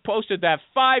must have posted that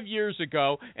 5 years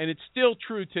ago, and it's still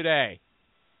true today.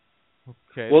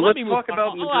 Okay. Well, let's talk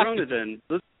about Madrona then.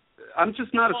 I'm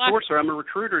just not a sourcer. I'm a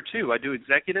recruiter too. I do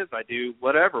executive. I do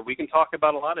whatever. We can talk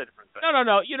about a lot of different things.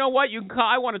 No. You know what?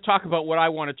 I want to talk about what I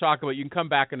want to talk about. You can come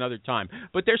back another time.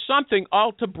 But there's something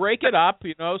to break it up,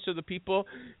 so the people,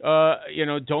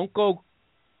 don't go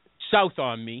south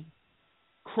on me.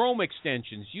 Chrome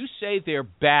extensions. You say they're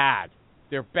bad.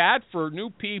 They're bad for new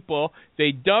people.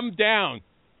 They dumb down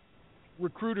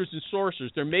recruiters and sourcers.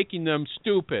 They're making them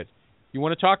stupid. You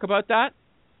want to talk about that?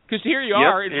 Because here you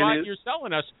are, you're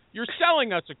selling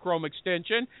us a Chrome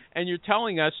extension, and you're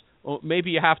telling us maybe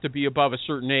you have to be above a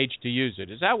certain age to use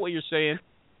it. Is that what you're saying?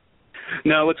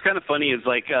 No, what's kind of funny is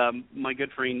my good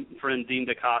friend Dean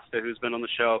DaCosta, who's been on the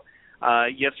show,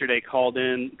 yesterday called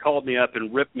me up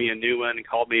and ripped me a new one and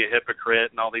called me a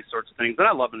hypocrite and all these sorts of things. And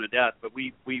I love him to death, but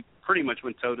we pretty much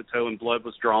went toe-to-toe and blood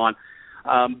was drawn.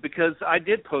 Because I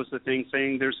did post a thing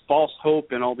saying there's false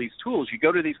hope in all these tools. You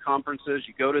go to these conferences,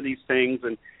 you go to these things,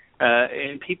 and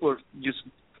people are just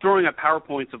throwing up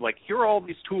PowerPoints of here are all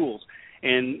these tools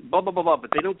and blah, blah, blah, blah,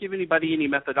 but they don't give anybody any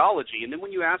methodology. And then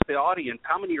when you ask the audience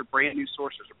how many are brand new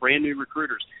sourcers or brand new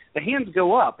recruiters, the hands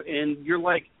go up, and you're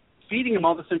feeding them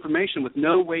all this information with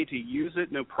no way to use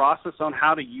it, no process on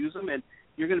how to use them, and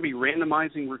you're going to be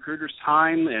randomizing recruiters'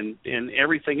 time and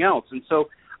everything else. And so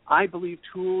I believe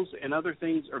tools and other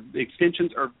things or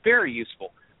extensions are very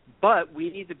useful, but we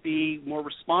need to be more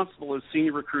responsible as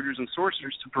senior recruiters and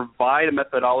sourcers to provide a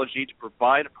methodology, to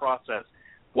provide a process.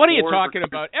 What are you talking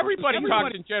about? Everybody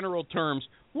talks in general terms.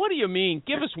 What do you mean?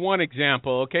 Give us one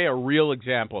example, okay, a real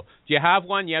example. Do you have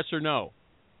one, yes or no?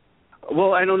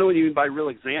 Well, I don't know what you mean by real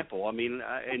example. I mean,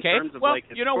 in terms of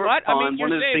you know what? I mean, you're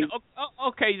saying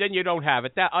okay, then you don't have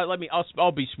it.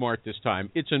 I'll be smart this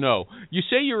time. It's a no. You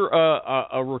say you're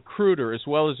a recruiter as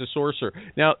well as a sourcer.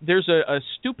 Now, there's a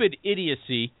stupid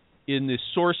idiocy in the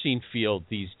sourcing field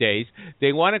these days.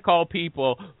 They want to call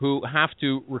people who have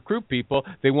to recruit people,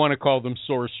 they want to call them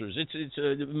sourcers.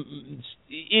 It's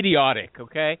idiotic,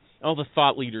 okay? All the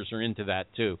thought leaders are into that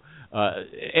too.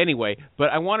 Anyway, but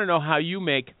I want to know how you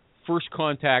make first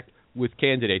contact with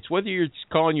candidates, whether you're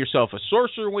calling yourself a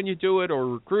sourcer when you do it or a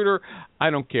recruiter.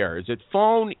 I don't care. Is it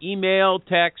phone, email,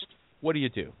 text? What do you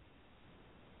do?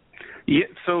 Yeah,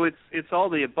 so it's all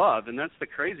the above, and that's the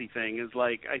crazy thing is,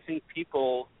 like, I think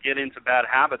people get into bad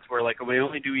habits where, like, we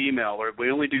only do email, or we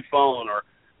only do phone, or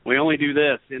we only do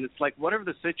this, and it's like whatever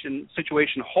the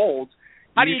situation holds.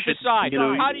 How do you decide?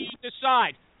 How do you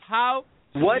decide?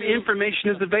 What information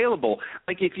is available?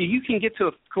 Like, if you can get to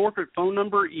a corporate phone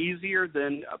number easier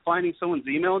than finding someone's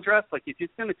email address, like if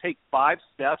it's going to take 5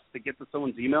 steps to get to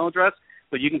someone's email address,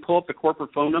 but you can pull up the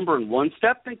corporate phone number in 1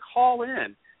 step, then call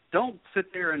in. Don't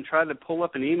sit there and try to pull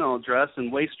up an email address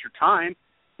and waste your time.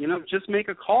 Just make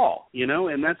a call.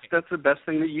 And that's the best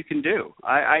thing that you can do.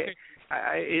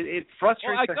 It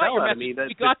frustrates the hell out of me.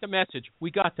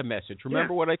 We got the message.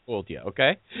 Remember what I told you,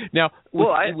 okay? Now,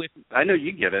 I know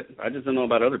you get it. I just don't know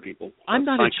about other people. I'm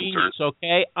not a genius,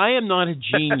 okay? I am not a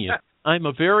genius. I'm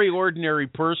a very ordinary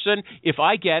person. If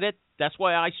I get it, that's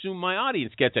why I assume my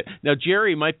audience gets it. Now,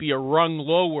 Jerry might be a rung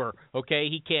lower, okay?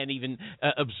 He can't even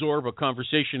absorb a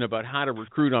conversation about how to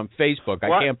recruit on Facebook.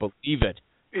 What? I can't believe it.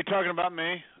 You talking about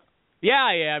me? Yeah,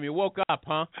 I am. You woke up,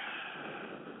 huh?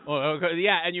 Oh, okay.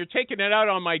 Yeah, and you're taking it out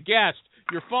on my guest.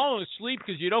 You're falling asleep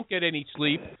because you don't get any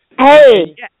sleep.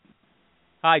 Hey!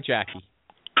 Hi, Jackie.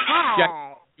 Hi.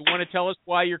 Jackie, you want to tell us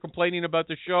why you're complaining about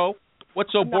the show?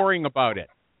 What's so boring about it?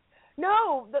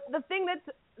 No, the thing that's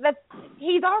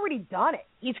he's already done it.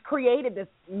 He's created this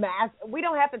mass. We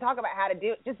don't have to talk about how to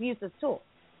do it. Just use this tool.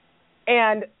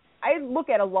 And I look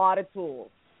at a lot of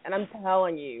tools, and I'm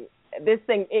telling you, this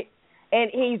thing, and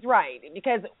he's right,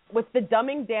 because with the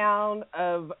dumbing down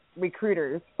of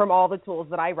recruiters from all the tools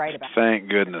that I write about. Thank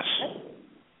goodness.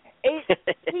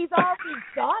 He's already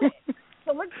done it.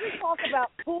 So let's just talk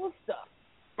about cool stuff.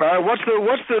 All right, what's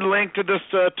the link to this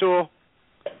tool?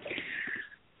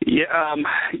 Yeah,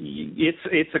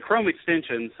 it's a Chrome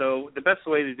extension. So the best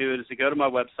way to do it is to go to my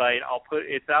website.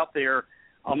 It's out there.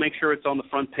 I'll make sure it's on the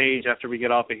front page after we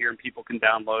get off of here and people can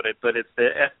download it. But it's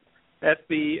the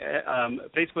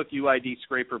Facebook UID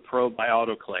Scraper Pro by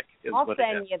AutoClick. I'll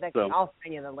send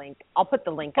you the link. I'll put the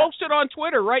link up. Post it on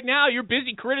Twitter right now. You're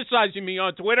busy criticizing me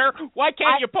on Twitter. Why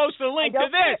can't you post the link to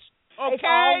this?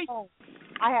 Okay.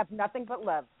 I have nothing but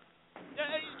love.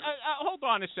 Hold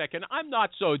on a second. I'm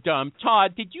not so dumb.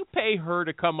 Todd, did you pay her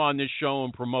to come on this show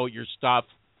and promote your stuff?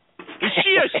 Is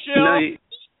she a shill? No, he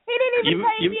didn't even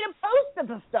pay me to post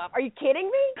the stuff. Are you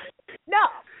kidding me? No.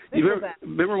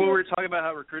 Remember when we were talking about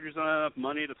how recruiters don't have enough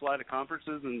money to fly to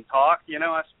conferences and talk?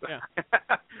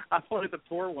 I wanted the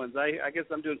poor ones. I guess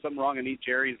I'm doing something wrong and need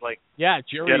Jerry's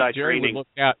Jerry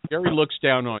looks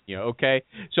down on you. Okay,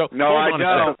 so no, I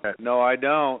don't. No, I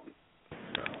don't.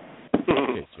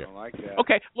 I like that.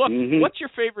 Okay, look, what's your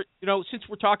favorite, since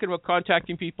we're talking about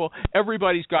contacting people,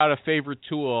 everybody's got a favorite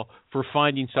tool for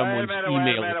finding someone's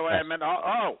email address. Wait a minute.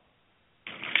 Oh.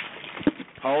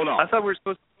 Hold on. I thought we were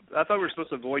supposed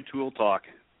to avoid tool talk.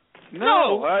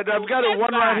 No, I've got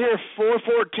one right here,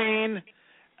 414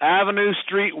 Avenue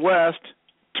Street West,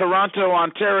 Toronto,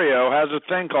 Ontario, has a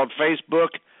thing called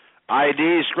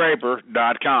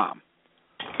FacebookIDScraper.com.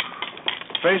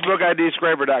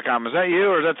 FacebookIDScraper.com. Is that you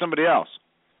or is that somebody else?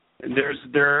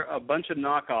 There are a bunch of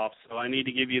knockoffs, so I need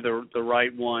to give you the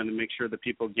right one and make sure that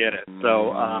people get it.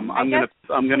 So I'm gonna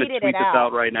tweet this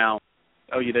out right now.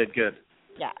 Oh, you did good.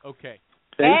 Yeah. Okay.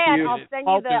 Thank you. I'll send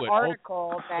you the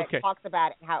article that talks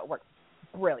about it and how it works.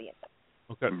 Brilliant.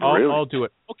 Okay, I'll do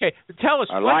it. Okay, tell us,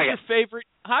 what's your favorite?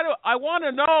 I want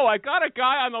to know. I got a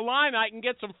guy on the line. I can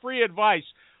get some free advice.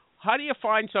 How do you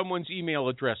find someone's email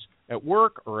address? At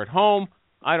work or at home?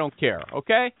 I don't care,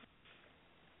 okay?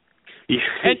 Yeah.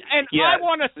 And I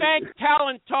want to thank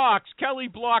Talent Talks, Kelly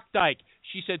Blockdyke.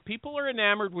 She said people are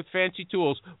enamored with fancy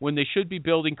tools when they should be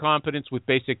building confidence with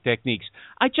basic techniques.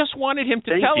 I just wanted him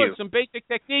to tell us some basic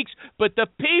techniques, but the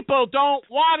people don't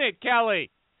want it, Kelly.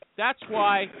 That's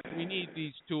why we need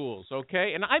these tools,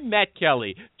 okay? And I met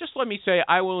Kelly. Just let me say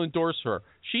I will endorse her.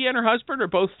 She and her husband are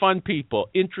both fun people,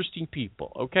 interesting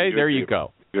people, okay? There you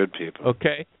go. Good people.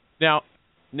 Okay. Now,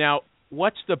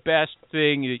 what's the best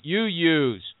thing that you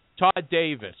use, Todd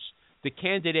Davis, the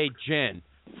candidate Jen,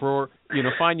 for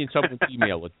finding someone's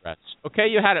email address? Okay,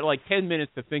 you had it like 10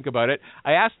 minutes to think about it.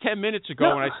 I asked 10 minutes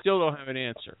ago, and I still don't have an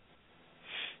answer.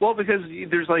 Well, because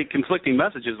there's conflicting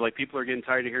messages, people are getting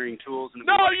tired of hearing tools. And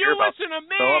no, you listen to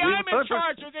me. I'm in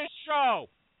charge of this show.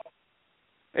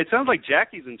 It sounds like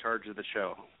Jackie's in charge of the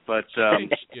show, but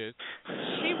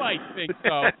she might think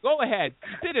so. Go ahead,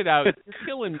 spit it out. You're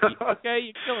killing me. Okay,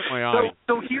 you're killing my audience.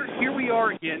 So here we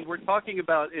are again. We're talking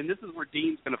about, and this is where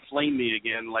Dean's going to flame me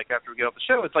again. After we get off the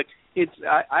show,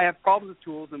 I have problems with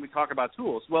tools, and we talk about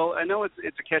tools. Well, I know it's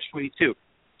a catch-22.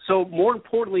 So more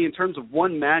importantly, in terms of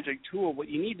one magic tool, what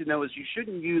you need to know is you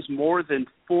shouldn't use more than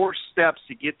 4 steps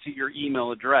to get to your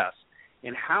email address.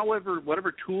 And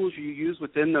whatever tools you use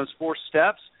within those 4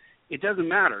 steps, it doesn't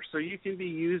matter. So you can be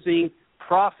using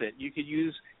Profit. You could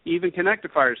use even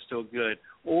Connectify is still good,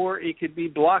 or it could be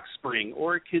Block Spring,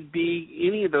 or it could be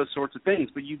any of those sorts of things.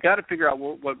 But you've got to figure out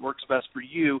what works best for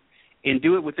you and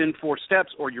do it within 4 steps,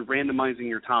 or you're randomizing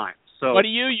your time. So what do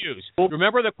you use?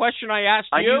 Remember the question I asked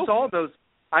you? I use all those.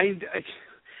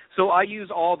 I use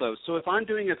all those. So if I'm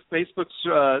doing a Facebook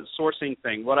sourcing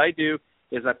thing, what I do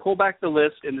is I pull back the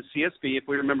list in the CSV. If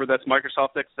we remember, that's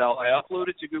Microsoft Excel. I upload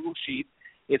it to Google Sheets.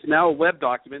 It's now a web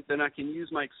document. Then I can use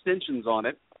my extensions on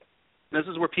it. This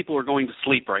is where people are going to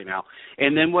sleep right now.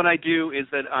 And then what I do is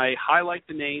that I highlight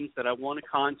the names that I want to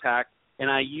contact, and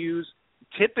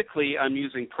typically I'm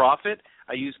using Profit.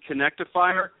 I use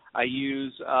Connectifier. I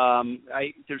use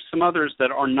there's some others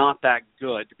that are not that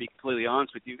good, to be completely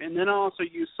honest with you. And then I also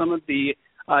use some of the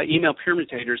email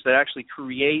permutators that actually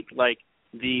create like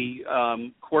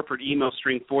the corporate email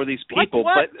string for these people.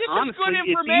 What? But This honestly,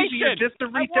 is good it's easier just to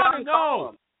reach out and call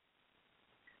them.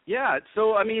 Yeah,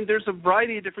 so I mean, there's a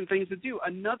variety of different things to do.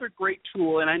 Another great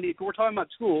tool, and we're talking about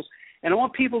tools, and I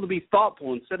want people to be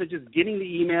thoughtful instead of just getting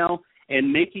the email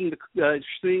and making the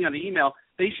thing on the email.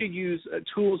 They should use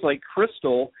tools like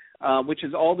Crystal, which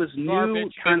is all this new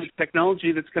kind of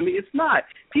technology that's coming. It's not.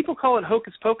 People call it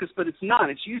hocus pocus, but it's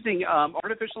not. It's using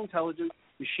artificial intelligence,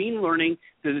 machine learning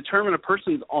to determine a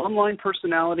person's online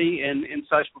personality and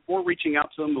such before reaching out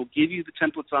to them. Will give you the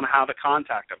templates on how to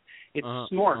contact them. It's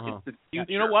smart. It's the future.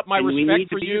 You know what? My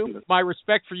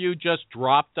respect for you just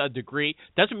dropped a degree.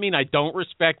 Doesn't mean I don't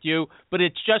respect you, but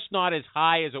it's just not as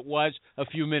high as it was a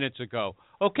few minutes ago.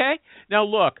 Okay? Now,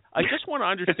 look, I just want to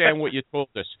understand what you told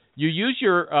us. You use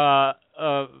your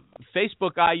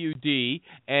Facebook IUD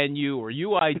or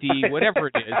UID, whatever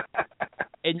it is,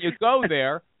 and you go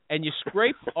there and you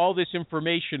scrape all this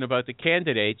information about the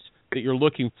candidates that you're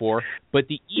looking for, but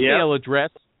the email address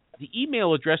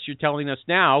you're telling us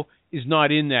now is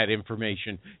not in that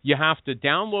information. You have to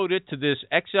download it to this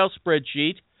Excel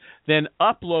spreadsheet, then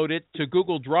upload it to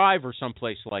Google Drive or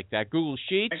someplace like that, Google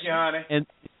Sheets,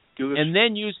 and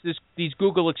then use these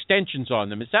Google extensions on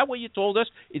them. Is that what you told us?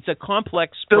 It's a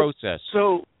complex process.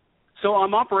 So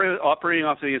I'm operating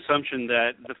off the assumption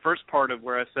that the first part of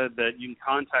where I said that you can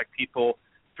contact people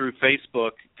through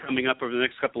Facebook coming up over the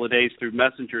next couple of days through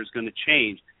Messenger is going to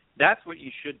change. That's what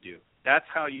you should do. That's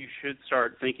how you should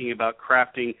start thinking about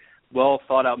crafting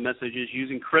well-thought-out messages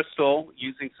using Crystal,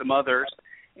 using some others,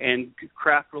 and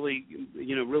craft really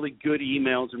good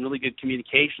emails and really good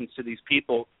communications to these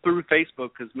people through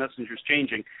Facebook because Messenger's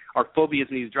changing. Our phobias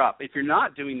need to drop. If you're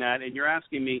not doing that and you're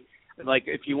asking me, like,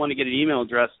 if you want to get an email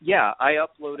address, I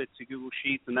upload it to Google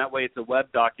Sheets, and that way it's a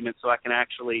web document so I can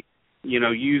actually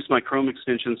use my Chrome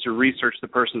extensions to research the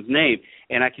person's name.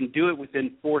 And I can do it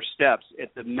within 4 steps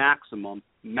at the maximum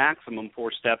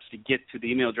 4 steps to get to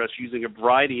the email address using a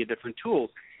variety of different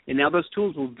tools. And now those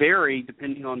tools will vary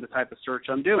depending on the type of search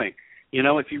I'm doing.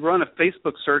 If you run a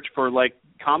Facebook search for like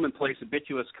commonplace,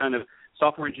 ubiquitous kind of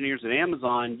software engineers at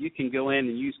Amazon, you can go in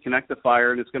and use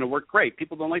Connectifier, and it's going to work great.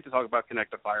 People don't like to talk about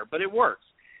Connectifier, but it works.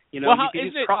 Well, how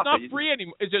is it? It's not free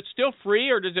anymore. Is it still free,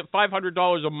 or is it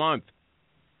 $500 a month?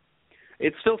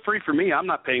 It's still free for me. I'm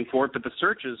not paying for it, but the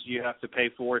searches you have to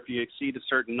pay for if you exceed a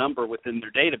certain number within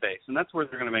their database, and that's where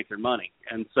they're going to make their money.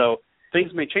 And so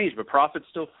things may change, but Profit's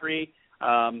still free.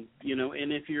 And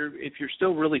if you're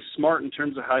still really smart in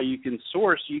terms of how you can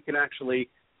source, you can actually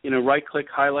right-click,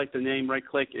 highlight the name,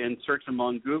 right-click, and search them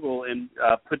on Google and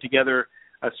put together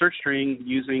a search string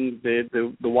using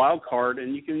the wildcard,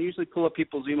 and you can usually pull up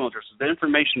people's email addresses. The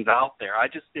information's out there. I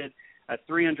just did a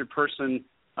 300-person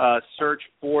search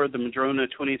for the Madrona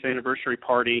 20th anniversary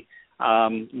party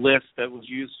list that was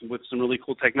used with some really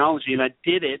cool technology, and I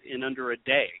did it in under a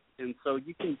day. And so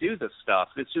you can do this stuff.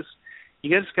 It's just you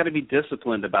guys got to be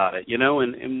disciplined about it,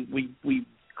 and we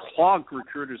clog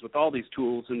recruiters with all these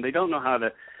tools, and they don't know how to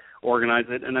organize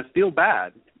it, and I feel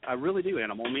bad. I really do,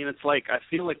 Animal. I mean, it's like I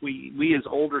feel like we as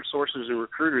older sourcers and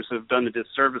recruiters have done a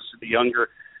disservice to the younger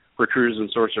recruiters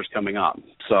and sourcers coming up.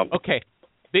 So okay,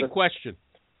 big question.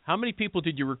 How many people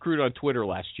did you recruit on Twitter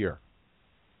last year?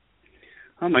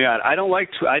 Oh my God, I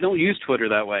don't use Twitter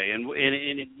that way, and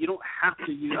you don't have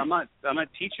to use. I'm not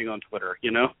teaching on Twitter,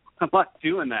 I'm not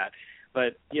doing that.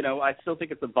 But I still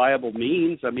think it's a viable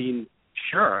means. I mean,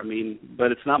 sure. I mean,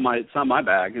 but it's not my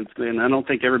bag, and I don't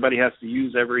think everybody has to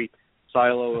use every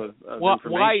silo of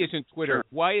information. Why isn't Twitter? Sure.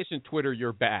 Why isn't Twitter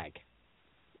your bag?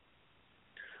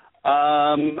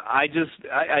 I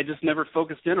just never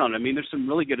focused in on it. I mean, there's some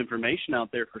really good information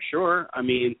out there for sure. I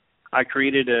mean, I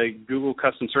created a Google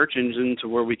custom search engine to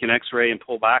where we can X-ray and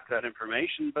pull back that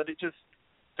information, but it just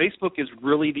Facebook is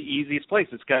really the easiest place.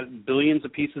 It's got billions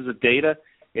of pieces of data.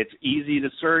 It's easy to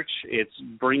search. It's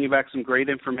bringing back some great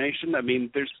information. I mean,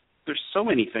 there's so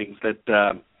many things that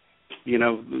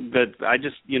that I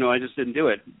just didn't do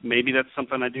it. Maybe that's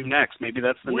something I do next. Maybe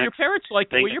that's the next.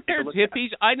 Were your parents hippies?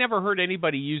 I never heard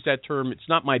anybody use that term. It's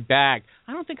not my bag.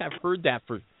 I don't think I've heard that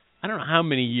for I don't know how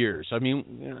many years. I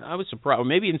mean, I was surprised.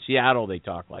 Maybe in Seattle they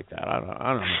talk like that. I don't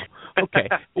know. Okay.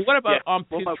 But what about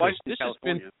Pinterest?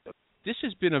 This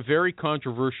has been a very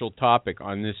controversial topic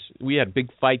on this. We had big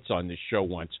fights on this show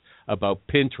once about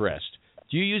Pinterest.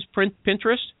 Do you use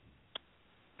Pinterest?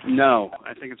 No,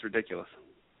 I think it's ridiculous.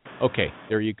 Okay,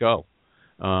 there you go.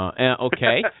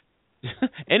 Okay.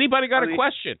 Anybody got a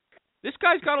question? This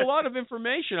guy's got a lot of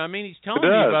information. I mean, he's telling me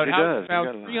about how he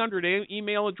found 300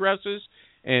 email addresses,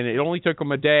 and it only took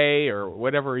him a day or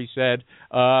whatever he said.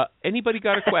 Anybody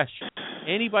got a question?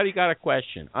 Anybody got a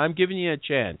question? I'm giving you a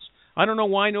chance. I don't know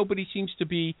why nobody seems to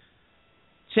be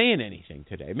saying anything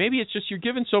today. Maybe it's just you're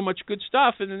giving so much good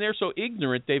stuff, and then they're so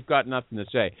ignorant they've got nothing to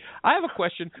say. I have a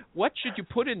question. What should you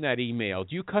put in that email?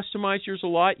 Do you customize yours a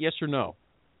lot, yes or no?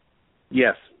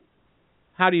 Yes.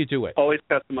 How do you do it? Always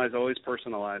customize, always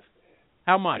personalize.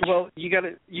 How much? Well, you got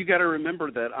to remember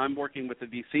that I'm working with a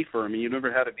VC firm, and you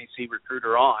never had a VC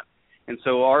recruiter on. And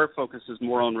so our focus is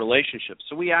more on relationships.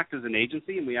 So we act as an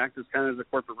agency, and we act as kind of a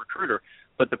corporate recruiter.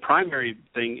 But the primary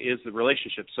thing is the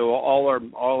relationship. So all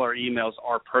our emails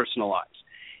are personalized.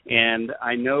 And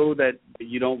I know that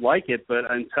you don't like it, but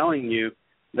I'm telling you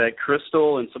that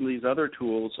Crystal and some of these other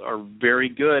tools are very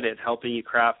good at helping you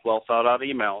craft well-thought-out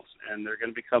emails. And they're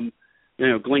going to become,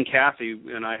 Glenn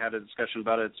Caffey and I had a discussion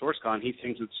about it at SourceCon. He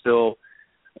thinks it's still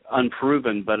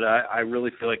unproven, but I really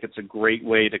feel like it's a great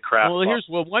way to craft.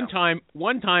 One time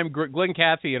Glenn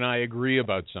Caffey and I agree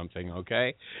about something.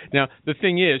 Okay, now the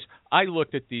thing is, I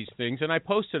looked at these things and I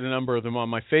posted a number of them on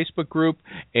my Facebook group,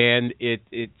 and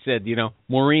it said,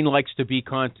 Maureen likes to be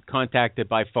contacted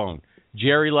by phone.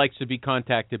 Jerry likes to be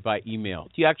contacted by email.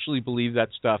 Do you actually believe that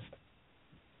stuff?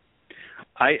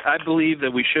 I believe that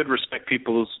we should respect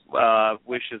people's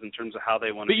wishes in terms of how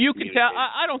they want to be communicated. But you can tell.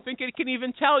 I don't think it can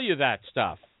even tell you that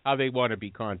stuff, how they want to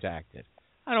be contacted.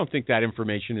 I don't think that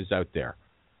information is out there.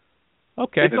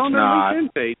 Okay. It's on their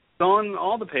LinkedIn page. It's on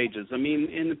all the pages. I mean,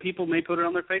 and the people may put it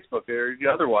on their Facebook or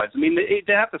otherwise. I mean,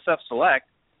 they have to self-select.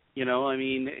 I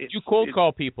mean, do you cold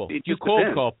call people? Do you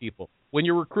cold call people when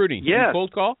you're recruiting? Yeah. Do you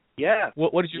cold call? Yeah.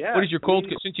 What is your cold?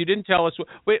 Since you didn't tell us.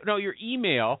 Your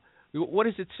email. What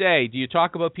does it say? Do you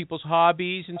talk about people's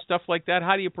hobbies and stuff like that?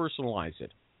 How do you personalize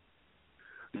it?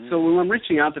 So when I'm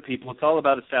reaching out to people, it's all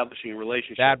about establishing a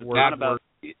relationship.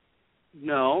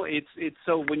 No, it's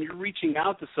so when you're reaching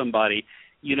out to somebody,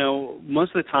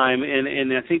 most of the time,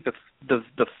 and I think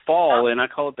the fall, and I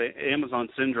call it the Amazon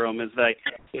syndrome, is that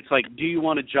it's like, do you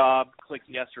want a job? Click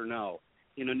yes or no.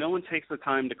 No one takes the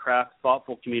time to craft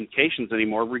thoughtful communications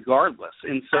anymore, regardless.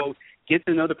 And so get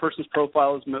to know the person's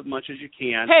profile as much as you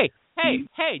can. Hey,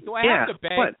 do I have to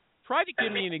beg? What? Try to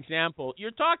give me an example. You're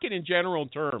talking in general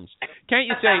terms. Can't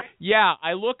you say,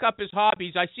 I look up his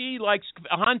hobbies. I see he likes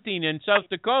hunting in South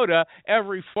Dakota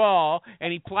every fall,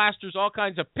 and he plasters all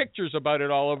kinds of pictures about it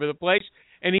all over the place,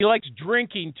 and he likes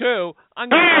drinking, too.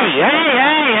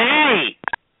 Hey!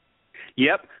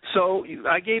 Yep. So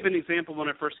I gave an example when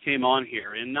I first came on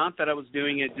here, and not that I was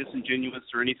doing it disingenuous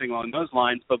or anything along those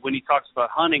lines, but when he talks about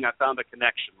hunting, I found a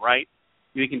connection, right?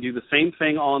 You can do the same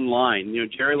thing online.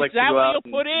 Jerry likes to go out. Is that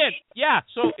what you'll put in? Yeah.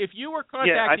 So if you were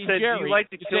contacting Jerry,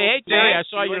 you say, hey, Jerry, I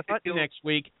saw you hunting next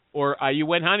week, or you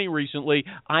went hunting recently.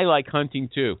 I like hunting,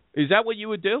 too. Is that what you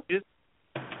would do?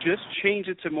 Just change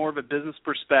it to more of a business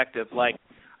perspective. Like,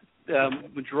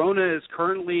 Madrona is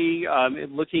currently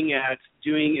looking at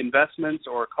doing investments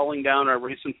or calling down our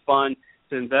recent fund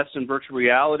to invest in virtual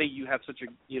reality. You have such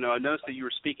I noticed that you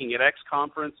were speaking at X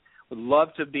conference. Would love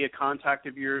to be a contact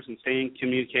of yours and stay in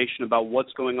communication about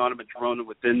what's going on at Madrona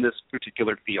within this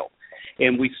particular field.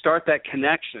 And we start that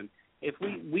connection. If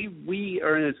we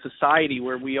are in a society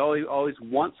where we always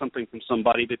want something from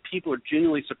somebody, but people are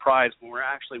genuinely surprised when we're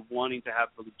actually wanting to have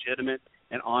legitimate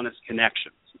and honest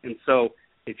connections. And so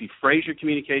if you phrase your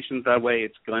communications that way,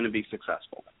 it's going to be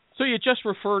successful. So you just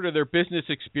refer to their business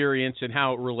experience and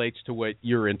how it relates to what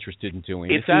you're interested in doing.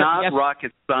 It's not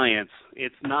rocket science.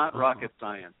 It's not rocket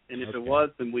science. And if it was,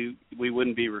 then we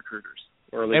wouldn't be recruiters.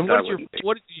 Or at least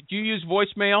do you use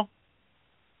voicemail?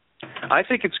 I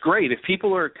think it's great. If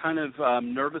people are kind of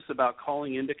nervous about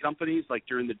calling into companies, like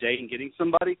during the day and getting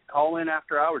somebody, call in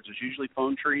after hours. There's usually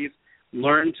phone trees.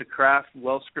 Learn to craft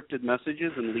well-scripted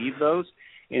messages and leave those,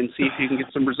 and see if you can get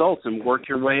some results and work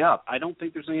your way up. I don't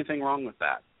think there's anything wrong with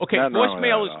that. Okay,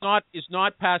 voicemail is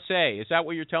not passé. Is that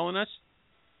what you're telling us?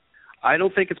 I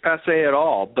don't think it's passe at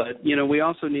all. But we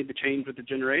also need to change with the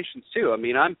generations too. I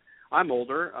mean, I'm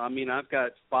older. I mean, I've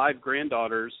got 5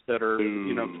 granddaughters that are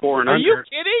 4 and under. Are you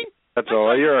kidding? That's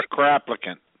all. You're a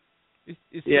craplicant.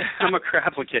 I'm a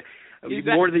craplicant.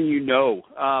 More than you know.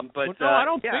 But well, no, I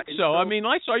don't think so. I mean,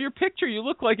 I saw your picture. You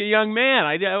look like a young man.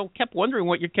 I kept wondering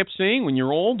what you kept saying when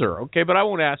you're older. Okay, but I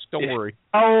won't ask. Don't worry.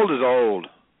 How old is old?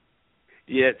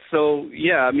 Yeah. So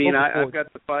I mean, I've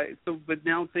got the 5. So, but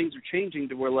now things are changing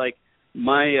to where like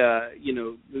my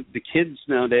the kids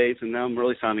nowadays, and now I'm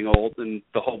really sounding old, and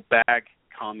the whole bag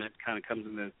comment kind of comes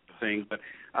into the thing. But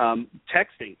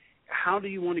texting. How do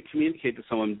you want to communicate to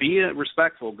someone? Be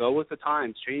respectful. Go with the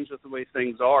times. Change with the way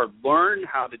things are. Learn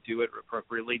how to do it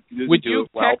appropriately. Would you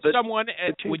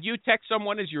text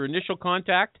someone as your initial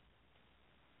contact?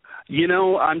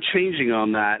 I'm changing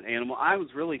on that, Animal. I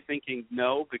was really thinking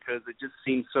no, because it just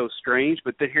seems so strange.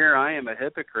 But here I am, a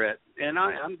hypocrite, and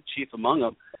I'm the chief among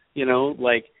them.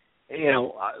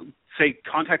 Say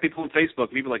contact people on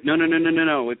Facebook. People are like,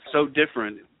 no. It's so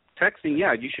different. Texting,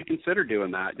 yeah, you should consider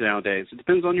doing that nowadays. It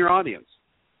depends on your audience.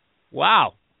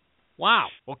 Wow.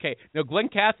 Okay. Now, Glenn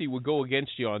Cathy would go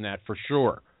against you on that for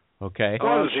sure. Okay.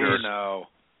 Oh, sure. No.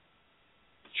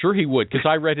 Sure he would, because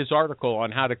I read his article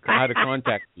on how to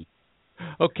contact you.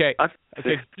 Okay.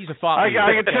 He's a father.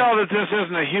 I can tell that this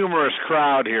isn't a humorous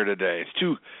crowd here today. It's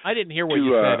too. I didn't hear what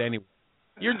you said anyway.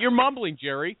 You're mumbling,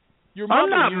 Jerry. You're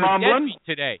mumbling. I'm not mumbling. A deadbeat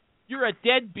today. You're a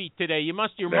deadbeat today. Your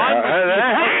mind must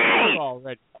be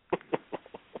already.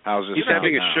 How's this? He's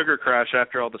having a sugar crash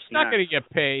after all the snacks. He's not going to get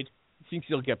paid. He thinks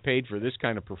he'll get paid for this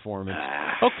kind of performance.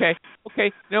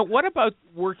 Okay. Now, what about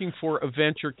working for a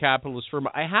venture capitalist firm?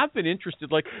 I have been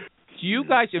interested. Like, do you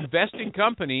guys invest in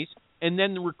companies and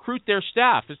then recruit their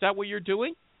staff? Is that what you're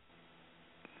doing?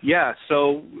 Yeah,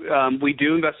 so we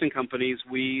do invest in companies.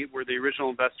 We were the original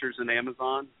investors in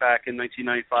Amazon back in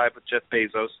 1995 with Jeff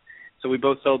Bezos. So we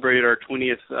both celebrated our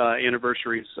 20th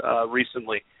anniversaries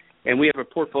recently. And we have a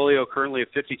portfolio currently of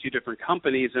 52 different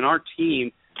companies. And our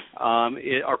team,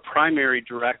 our primary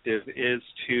directive is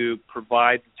to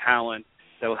provide the talent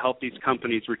that will help these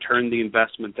companies return the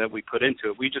investment that we put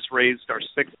into it. We just raised our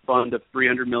 6th fund of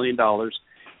 $300 million,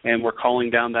 and we're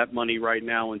calling down that money right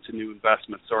now into new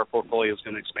investments. So our portfolio is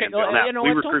going to expand on that. You know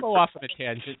what? Don't go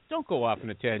off on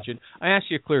a tangent. I ask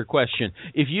you a clear question.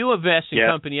 If you invest in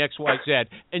company XYZ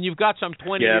and you've got some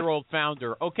 20-year-old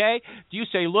founder, okay, do you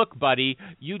say, look, buddy,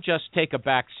 you just take a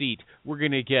back seat. We're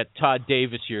going to get Todd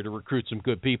Davis here to recruit some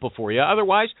good people for you.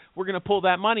 Otherwise, we're going to pull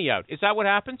that money out. Is that what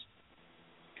happens?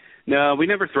 No, we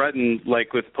never threaten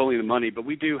with pulling the money, but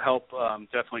we do help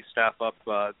definitely staff up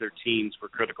their teams for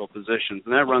critical positions,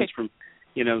 and that runs from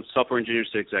software engineers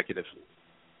to executives.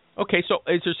 Okay, so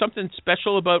is there something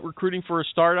special about recruiting for a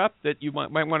startup that you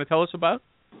might want to tell us about,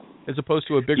 as opposed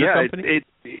to a bigger company?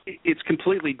 It's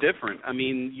completely different. I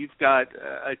mean, you've got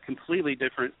a completely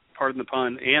different, pardon the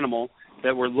pun, animal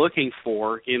that we're looking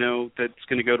for, that's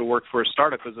going to go to work for a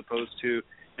startup as opposed to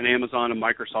an Amazon, a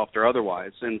Microsoft, or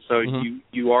otherwise. And so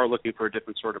you are looking for a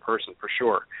different sort of person for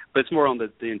sure. But it's more on the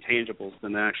intangibles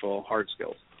than the actual hard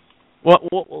skills.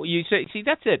 Well, you say, see,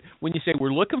 that's it. When you say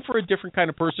we're looking for a different kind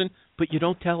of person, but you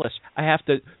don't tell us, I have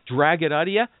to drag it out of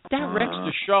you, that wrecks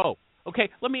the show.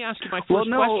 Okay, let me ask you my first question.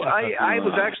 Well, no, I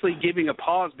was actually giving a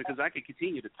pause because I could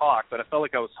continue to talk, but I felt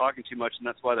like I was talking too much, and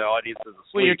that's why the audience is asleep.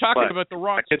 Well, you're talking about the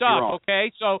wrong stuff,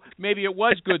 okay? So maybe it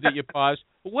was good that you paused.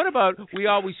 But what about, we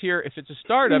always hear, if it's a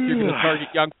startup, you're going to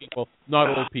target young people,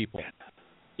 not old people.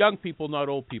 Young people, not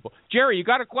old people. Jerry, you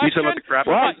got a question? You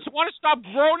want to stop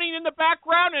groaning in the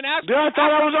background and ask? I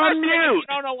thought I was on mute. You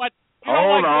don't know what.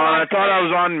 Hold on, I thought I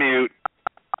was on mute.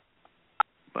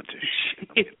 Bunch of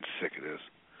shit. I'm sick of this.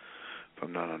 If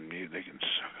I'm not on mute, they can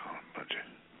suck on a bunch of.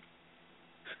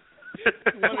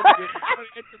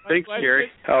 Thanks, Jerry.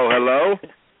 Oh, hello?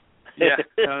 Yeah,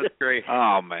 that was great.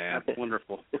 Oh, man. That's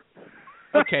wonderful.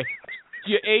 Okay.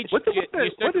 Do you age? What does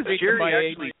Jerry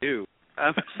actually do?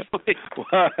 I'm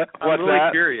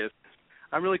really curious.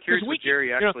 I'm really curious what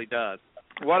Jerry actually does.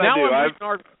 What I do,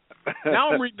 now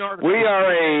I'm reading articles. We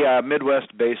are a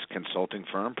Midwest-based consulting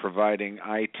firm providing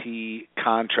IT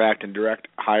contract and direct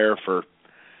hire for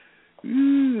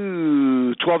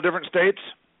 12 different states.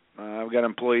 We've got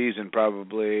employees in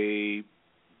probably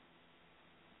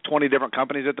 20 different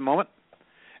companies at the moment,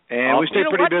 and we stay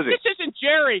pretty busy. This isn't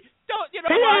Jerry.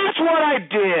 That's what I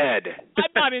did.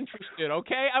 I'm not interested.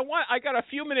 Okay, I got a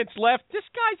few minutes left. This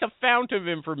guy's a fount of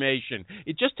information.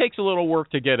 It just takes a little work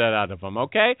to get it out of him.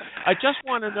 Okay, I just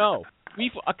want to know.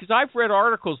 because I've read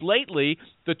articles lately,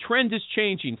 the trend is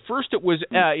changing. First, it was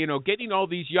getting all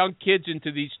these young kids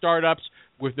into these startups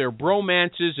with their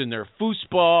bromances and their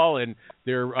foosball and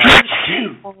their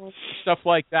stuff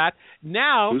like that.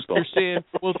 Now they're saying,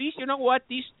 well,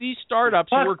 these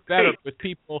startups work better with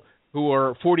people who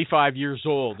are 45 years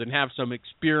old and have some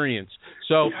experience.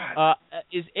 So,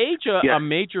 is age a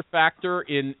major factor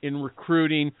in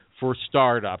recruiting for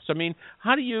startups? I mean,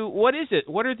 what is it?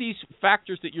 What are these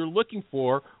factors that you're looking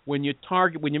for when you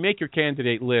make your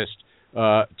candidate list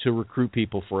to recruit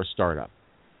people for a startup?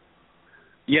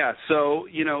 Yeah, so,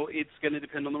 it's going to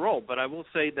depend on the role. But I will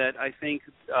say that I think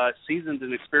seasoned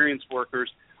and experienced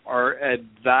workers are a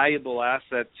valuable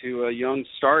asset to a young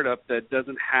startup that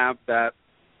doesn't have that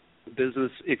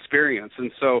business experience.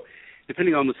 And so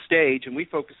depending on the stage, and we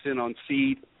focus in on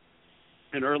seed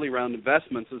and early round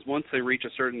investments, is once they reach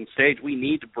a certain stage, we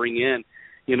need to bring in,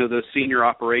 the senior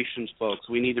operations folks.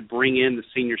 We need to bring in the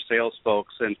senior sales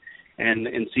folks and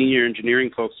senior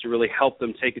engineering folks to really help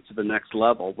them take it to the next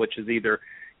level, which is either,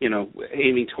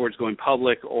 aiming towards going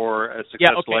public or a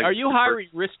successful. Yeah, okay. Are you hiring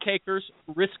risk takers?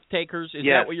 Is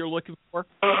that what you're looking for?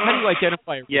 How do you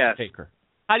identify a risk taker?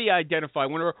 How do you identify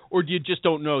one, or do you just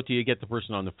don't know till you get the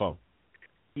person on the phone?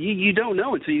 You don't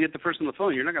know until you get the person on the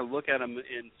phone. You're not going to look at them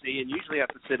and see, and usually have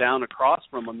to sit down across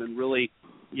from them and really,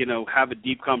 have a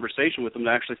deep conversation with them to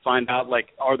actually find out, like,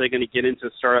 are they going to get into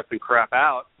a startup and crap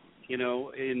out,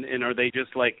 and are they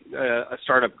just like a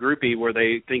startup groupie where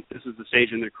they think this is the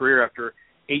stage in their career after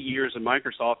 8 years at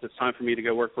Microsoft, it's time for me to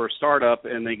go work for a startup,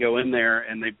 and they go in there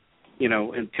and they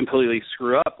and completely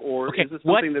screw up, or is this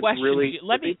something that's really?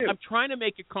 I'm trying to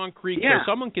make it concrete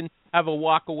so someone can have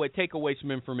take away some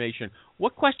information.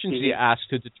 What questions do you ask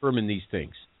to determine these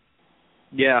things?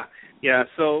 Yeah.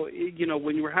 So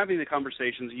when you were having the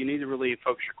conversations, you need to really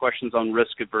focus your questions on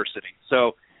risk adversity.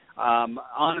 So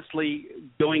honestly,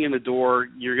 going in the door,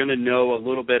 you're going to know a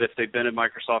little bit if they've been at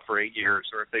Microsoft for 8 years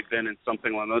or if they've been in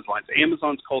something along those lines.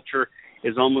 Amazon's culture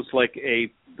is almost like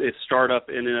a startup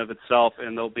in and of itself,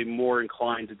 and they'll be more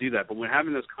inclined to do that. But when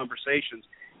having those conversations,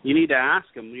 you need to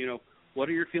ask them, what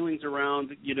are your feelings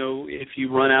around, if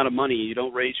you run out of money, you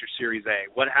don't raise your Series A?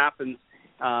 What happens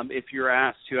if you're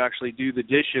asked to actually do the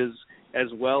dishes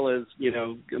as well as,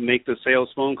 make the sales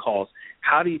phone calls?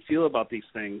 How do you feel about these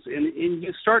things? And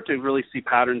you start to really see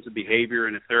patterns of behavior,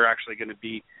 and if they're actually going to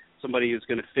be somebody who's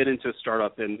going to fit into a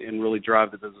startup and really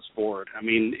drive the business forward. I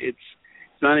mean, it's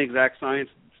not an exact science.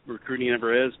 Recruiting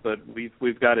never is, but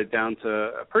we've got it down to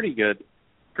a pretty good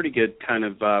kind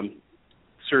of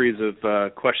series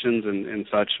of questions and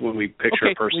such when we picture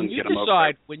a person and get them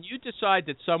over. When you decide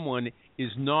that someone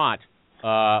is not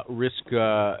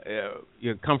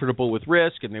comfortable with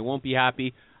risk and they won't be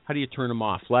happy, how do you turn them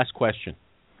off? Last question.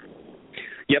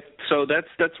 Yep. So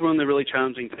that's one of the really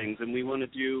challenging things, and we want to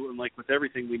do, and like with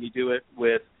everything, we need to do it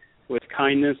with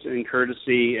kindness and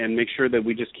courtesy, and make sure that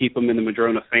we just keep them in the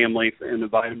Madrona family and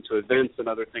invite them to events and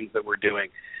other things that we're doing.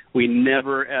 We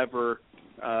never, ever,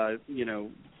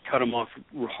 cut them off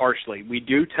harshly. We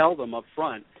do tell them up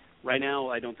front, right now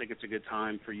I don't think it's a good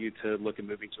time for you to look at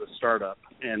moving to a startup,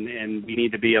 and we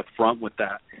need to be up front with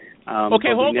that. Okay,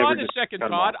 hold on a second,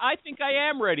 Todd. I think I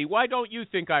am ready. Why don't you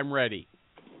think I'm ready?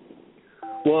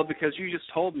 Well, because you just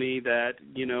told me that,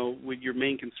 what your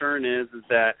main concern is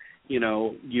that,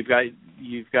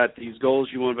 you've got these goals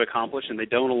you want to accomplish, and they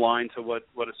don't align to what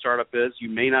a startup is. You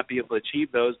may not be able to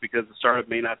achieve those because the startup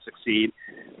may not succeed.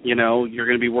 You're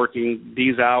going to be working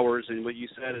these hours, and what you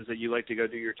said is that you like to go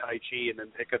do your Tai Chi and then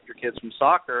pick up your kids from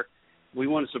soccer. We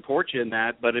want to support you in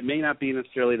that, but it may not be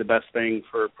necessarily the best thing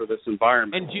for this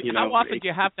environment. And how often do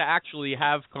you have to actually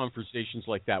have conversations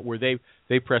like that where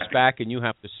they press back and you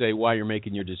have to say why you're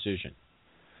making your decision?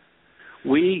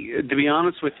 To be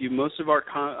honest with you, most of our,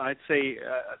 I'd say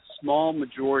a small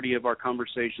majority of our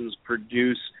conversations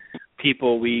produce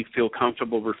people we feel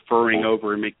comfortable referring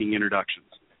over and making introductions.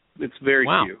 It's very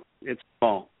few. It's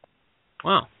small.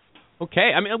 Wow.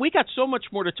 Okay. I mean, we got so much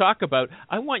more to talk about.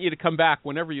 I want you to come back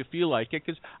whenever you feel like it,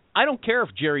 because I don't care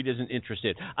if Jerry isn't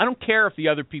interested. I don't care if the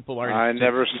other people aren't interested. I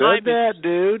never said that,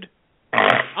 dude.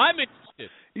 I'm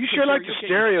interested. You sure like the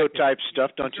stereotype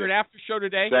stuff, don't you? Is there an after show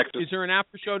today? Sexist. Is there an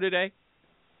after show today?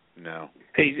 No.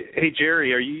 Hey,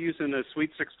 Jerry, are you using a Sweet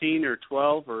 16 or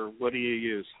 12, or what do you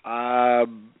use? I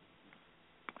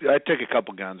take a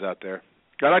couple guns out there.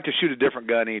 I like to shoot a different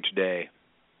gun each day,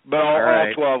 but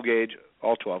all 12 gauge.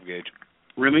 All 12 gauge.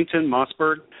 Remington,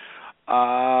 Mossberg?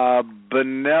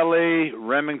 Benelli,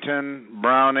 Remington,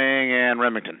 Browning, and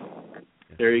Remington.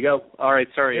 There you go. All right,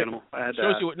 sorry, Animal. I had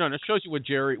shows you what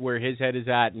Jerry, where his head is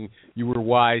at, and you were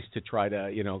wise to try to,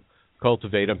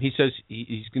 cultivate them. He says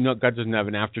God doesn't have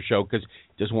an after show because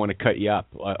he doesn't want to cut you up.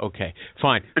 Okay,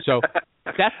 fine. So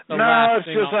that's the last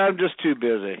thing. I'm just too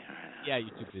busy. Yeah,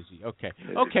 you're too busy. Okay.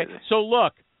 So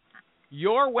look,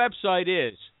 your website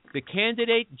is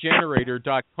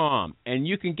thecandidategenerator.com, and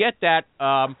you can get that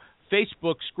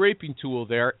Facebook scraping tool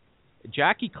there.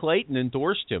 Jackie Clayton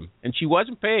endorsed him, and she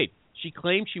wasn't paid. She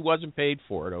claimed she wasn't paid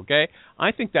for it, okay?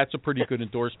 I think that's a pretty good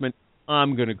endorsement.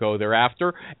 I'm going to go there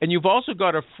after. And you've also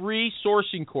got a free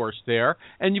sourcing course there,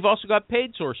 and you've also got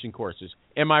paid sourcing courses.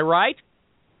 Am I right?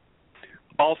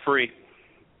 All free.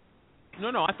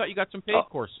 No, I thought you got some paid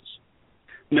courses.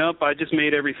 Nope, I just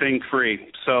made everything free.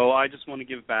 So I just want to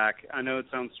give back. I know it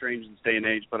sounds strange in this day and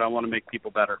age, but I want to make people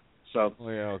better. So,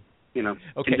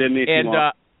 condemn me if you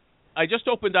want. I just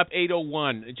opened up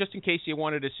 801, just in case you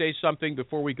wanted to say something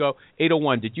before we go.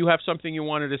 801, did you have something you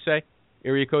wanted to say?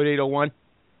 Area code 801?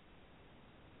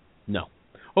 No.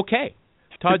 Okay.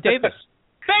 Todd Davis.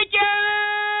 Thank you!